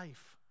on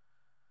life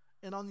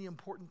and on the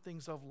important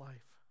things of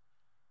life.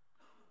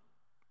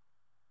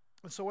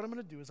 And so what I'm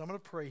going to do is I'm going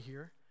to pray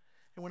here.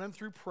 And when I'm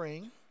through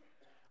praying,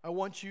 I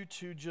want you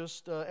to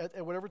just,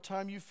 at whatever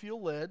time you feel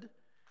led,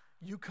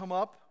 you come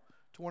up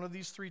to one of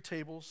these 3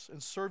 tables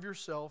and serve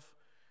yourself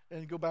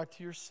and go back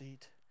to your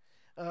seat.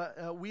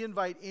 We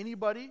invite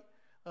anybody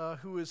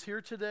who is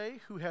here today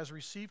who has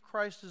received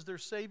Christ as their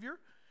Savior,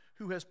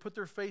 who has put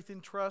their faith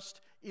and trust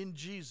in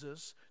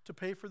Jesus to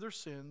pay for their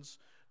sins,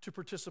 to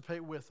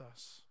participate with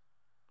us.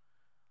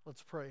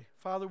 Let's pray.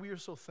 Father, we are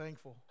so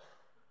thankful.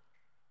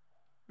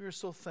 We are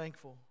so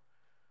thankful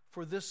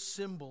for this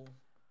symbol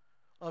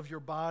of your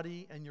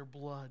body and your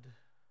blood.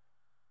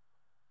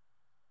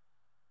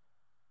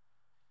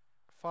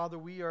 Father,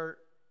 we are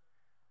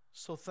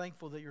so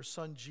thankful that your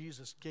son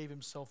Jesus gave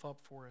himself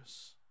up for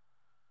us.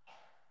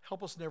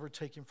 Help us never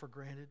take him for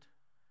granted.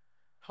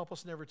 Help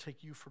us never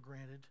take you for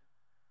granted.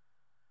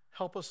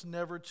 Help us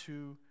never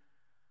to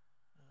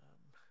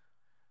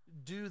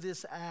do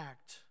this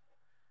act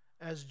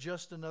as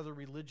just another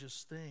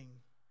religious thing.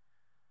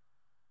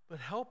 But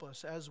help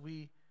us as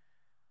we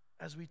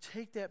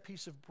take that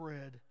piece of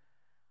bread,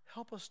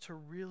 help us to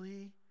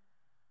really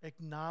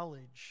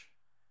acknowledge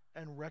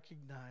and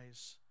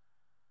recognize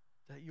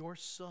that your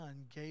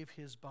Son gave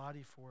his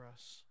body for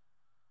us.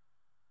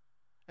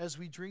 As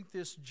we drink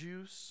this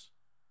juice,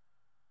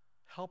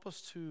 help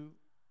us to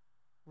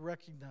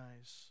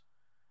recognize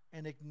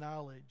and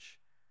acknowledge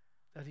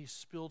that he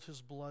spilled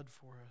his blood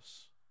for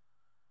us.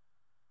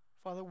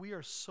 Father, we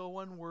are so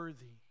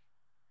unworthy,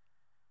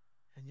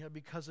 and yet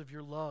because of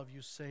your love,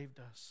 you saved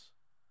us.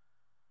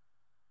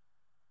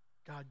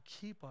 God,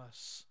 keep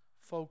us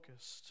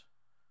focused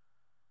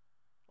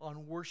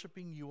on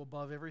worshiping you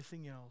above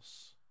everything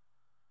else.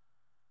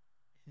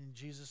 In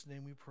Jesus'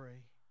 name we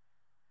pray.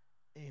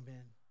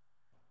 Amen.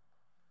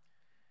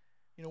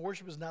 You know,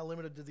 worship is not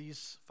limited to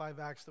these 5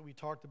 acts that we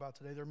talked about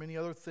today. There are many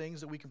other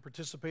things that we can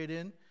participate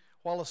in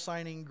while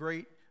assigning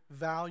great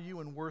value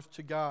and worth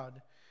to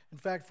God. In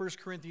fact, 1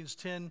 Corinthians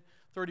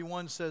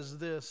 10:31 says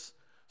this,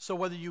 "So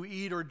whether you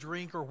eat or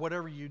drink or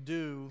whatever you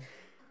do,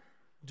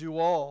 do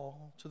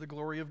all to the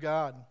glory of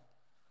God."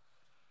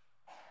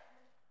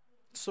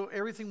 So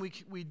everything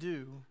we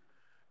do,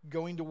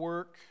 going to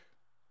work,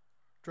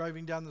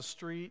 driving down the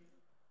street,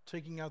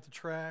 taking out the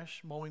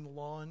trash, mowing the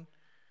lawn,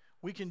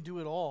 we can do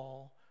it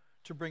all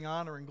to bring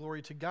honor and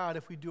glory to God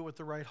if we do it with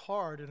the right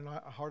heart and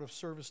a heart of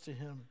service to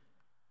him.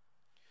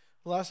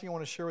 The last thing I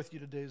want to share with you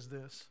today is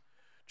this.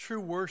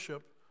 True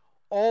worship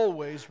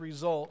always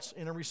results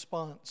in a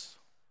response.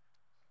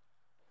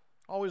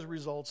 Always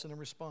results in a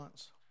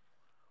response.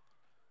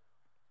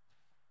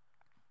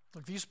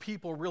 Look, these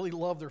people really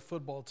love their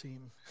football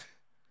team.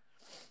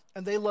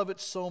 And they love it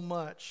so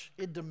much,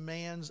 it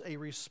demands a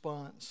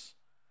response.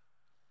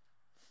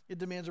 It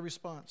demands a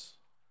response.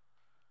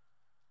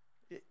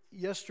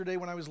 Yesterday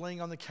when I was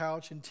laying on the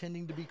couch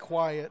intending to be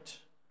quiet,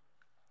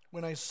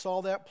 when I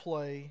saw that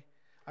play,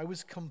 I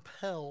was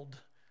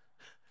compelled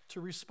to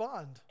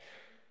respond.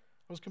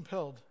 I was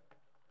compelled.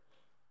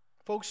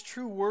 Folks,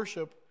 true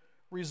worship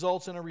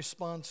results in a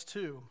response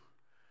too.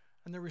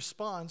 And the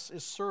response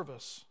is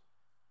service.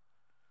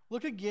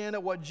 Look again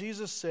at what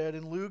Jesus said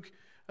in Luke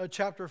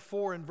chapter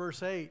 4 and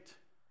verse 8.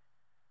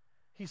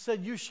 He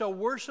said, "You shall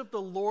worship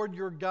the Lord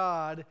your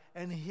God,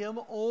 and him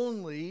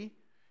only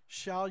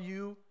shall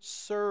you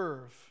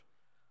serve."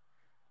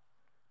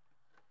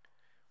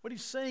 What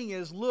he's saying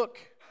is, look,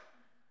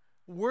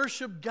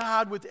 worship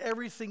God with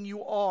everything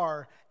you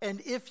are.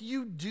 And if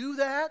you do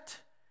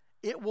that,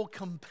 it will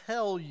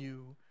compel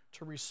you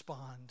to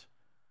respond.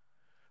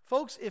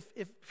 Folks,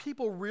 if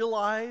people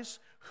realize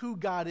who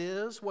God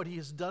is, what he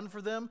has done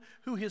for them,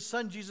 who his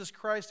Son Jesus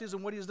Christ is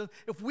and what he has done,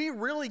 if we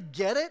really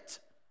get it,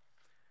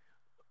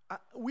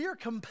 we are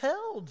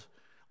compelled,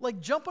 like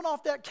jumping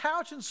off that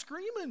couch and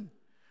screaming.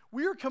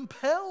 We are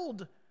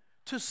compelled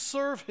to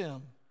serve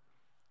him,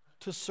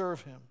 to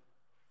serve him.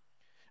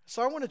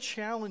 So I want to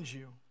challenge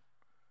you.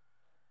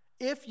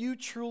 If you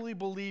truly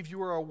believe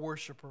you are a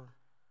worshiper,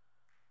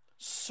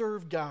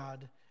 serve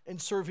God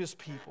and serve his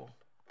people.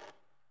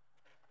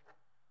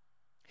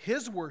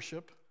 His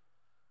worship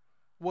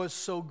was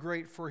so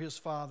great for his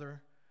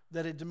Father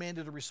that it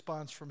demanded a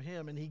response from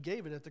him, and he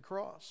gave it at the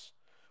cross.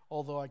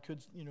 Although I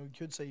could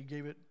say he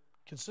gave it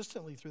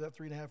consistently through that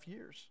 3.5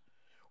 years,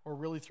 or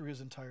really through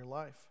his entire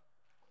life.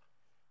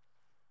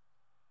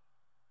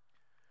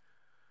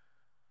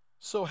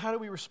 So how do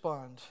we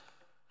respond?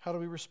 How do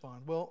we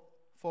respond? Well,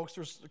 folks,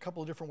 there's a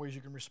couple of different ways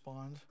you can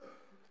respond.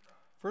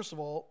 First of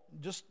all,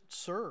 just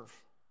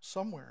serve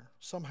somewhere,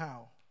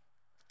 somehow.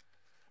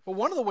 But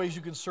one of the ways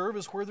you can serve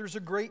is where there's a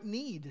great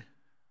need.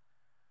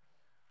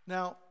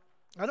 Now,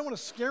 I don't want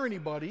to scare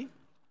anybody,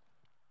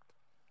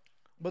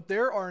 but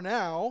there are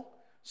now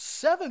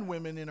 7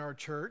 women in our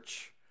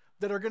church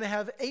that are going to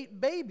have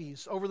 8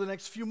 babies over the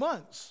next few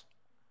months.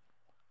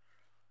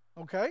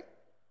 Okay?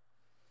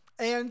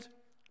 And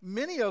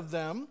many of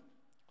them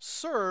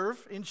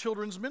serve in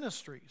children's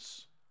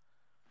ministries.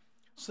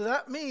 So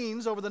that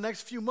means over the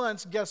next few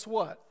months, guess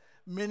what?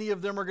 Many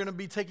of them are going to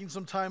be taking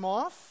some time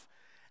off,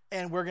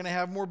 and we're going to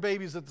have more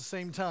babies at the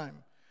same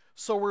time.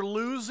 So we're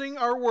losing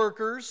our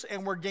workers,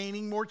 and we're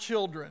gaining more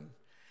children.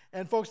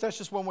 And folks, that's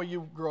just one way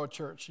you grow a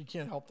church. You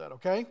can't help that,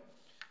 okay?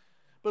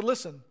 But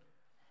listen,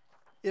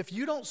 if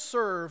you don't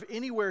serve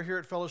anywhere here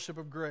at Fellowship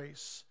of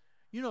Grace,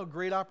 you know a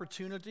great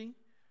opportunity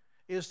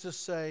is to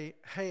say,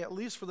 hey, at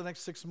least for the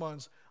next 6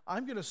 months,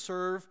 I'm going to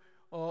serve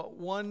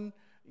one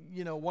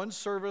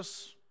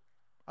service.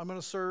 I'm going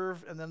to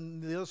serve, and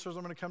then the other service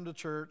I'm going to come to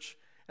church,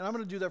 and I'm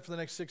going to do that for the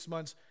next 6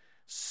 months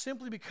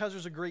simply because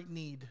there's a great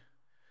need.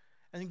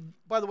 And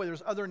by the way,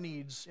 there's other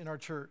needs in our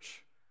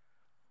church.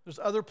 There's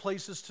other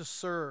places to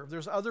serve.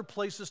 There's other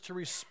places to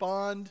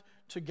respond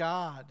to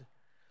God.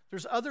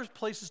 There's other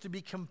places to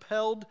be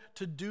compelled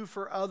to do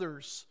for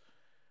others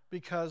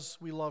because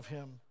we love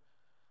him.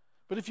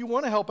 But if you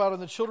want to help out in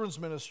the children's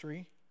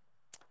ministry,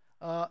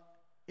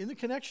 in the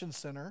Connection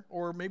Center,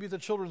 or maybe the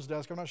children's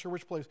desk, I'm not sure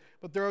which place,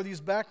 but there are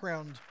these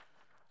background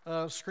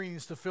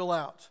screenings to fill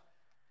out.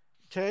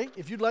 Okay?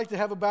 If you'd like to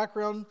have a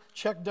background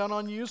check done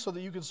on you so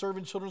that you can serve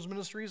in children's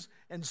ministries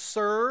and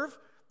serve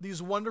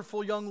these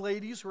wonderful young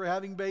ladies who are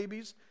having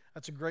babies,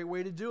 that's a great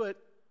way to do it.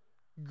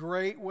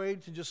 Great way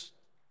to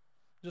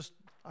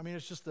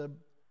it's just the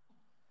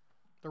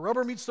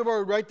rubber meets the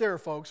road right there,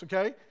 folks,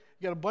 okay?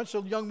 You got a bunch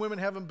of young women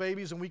having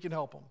babies and we can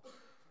help them.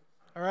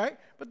 All right?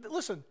 But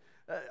listen,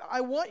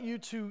 I want you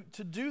to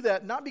do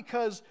that, not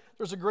because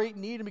there's a great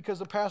need and because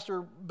the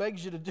pastor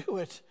begs you to do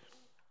it,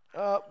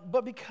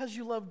 but because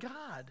you love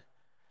God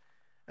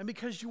and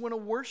because you want to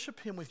worship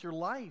Him with your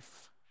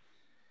life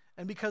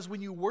and because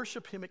when you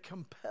worship Him, it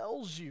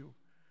compels you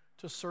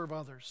to serve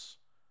others.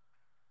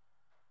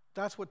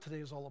 That's what today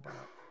is all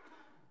about.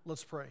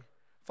 Let's pray.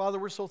 Father,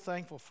 we're so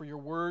thankful for your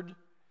word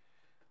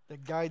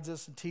that guides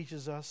us and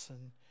teaches us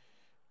and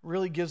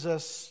really gives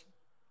us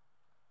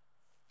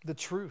the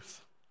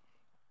truth.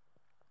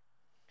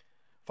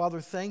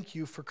 Father, thank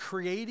you for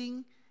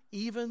creating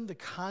even the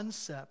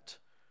concept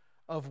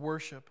of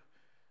worship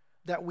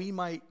that we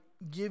might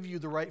give you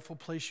the rightful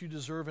place you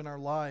deserve in our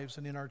lives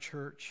and in our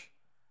church,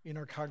 in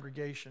our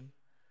congregation.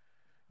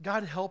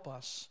 God, help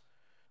us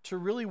to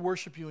really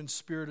worship you in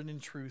spirit and in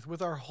truth,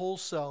 with our whole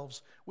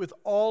selves, with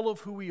all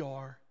of who we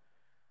are,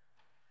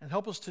 and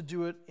help us to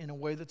do it in a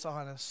way that's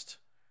honest,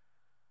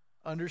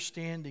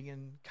 understanding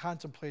and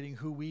contemplating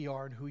who we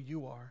are and who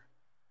you are.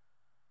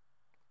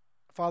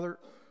 Father,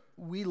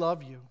 we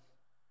love you.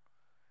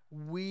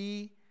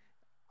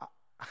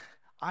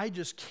 I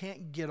just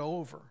can't get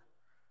over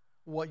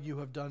what you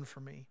have done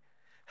for me.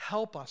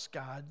 Help us,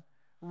 God.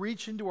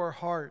 Reach into our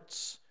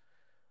hearts.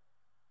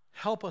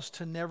 Help us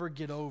to never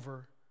get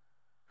over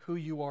who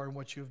you are and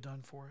what you have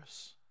done for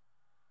us.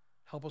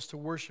 Help us to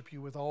worship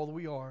you with all that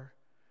we are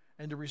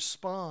and to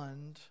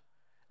respond,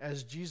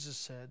 as Jesus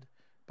said,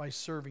 by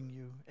serving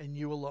you and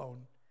you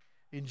alone.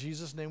 In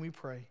Jesus' name we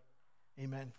pray. Amen.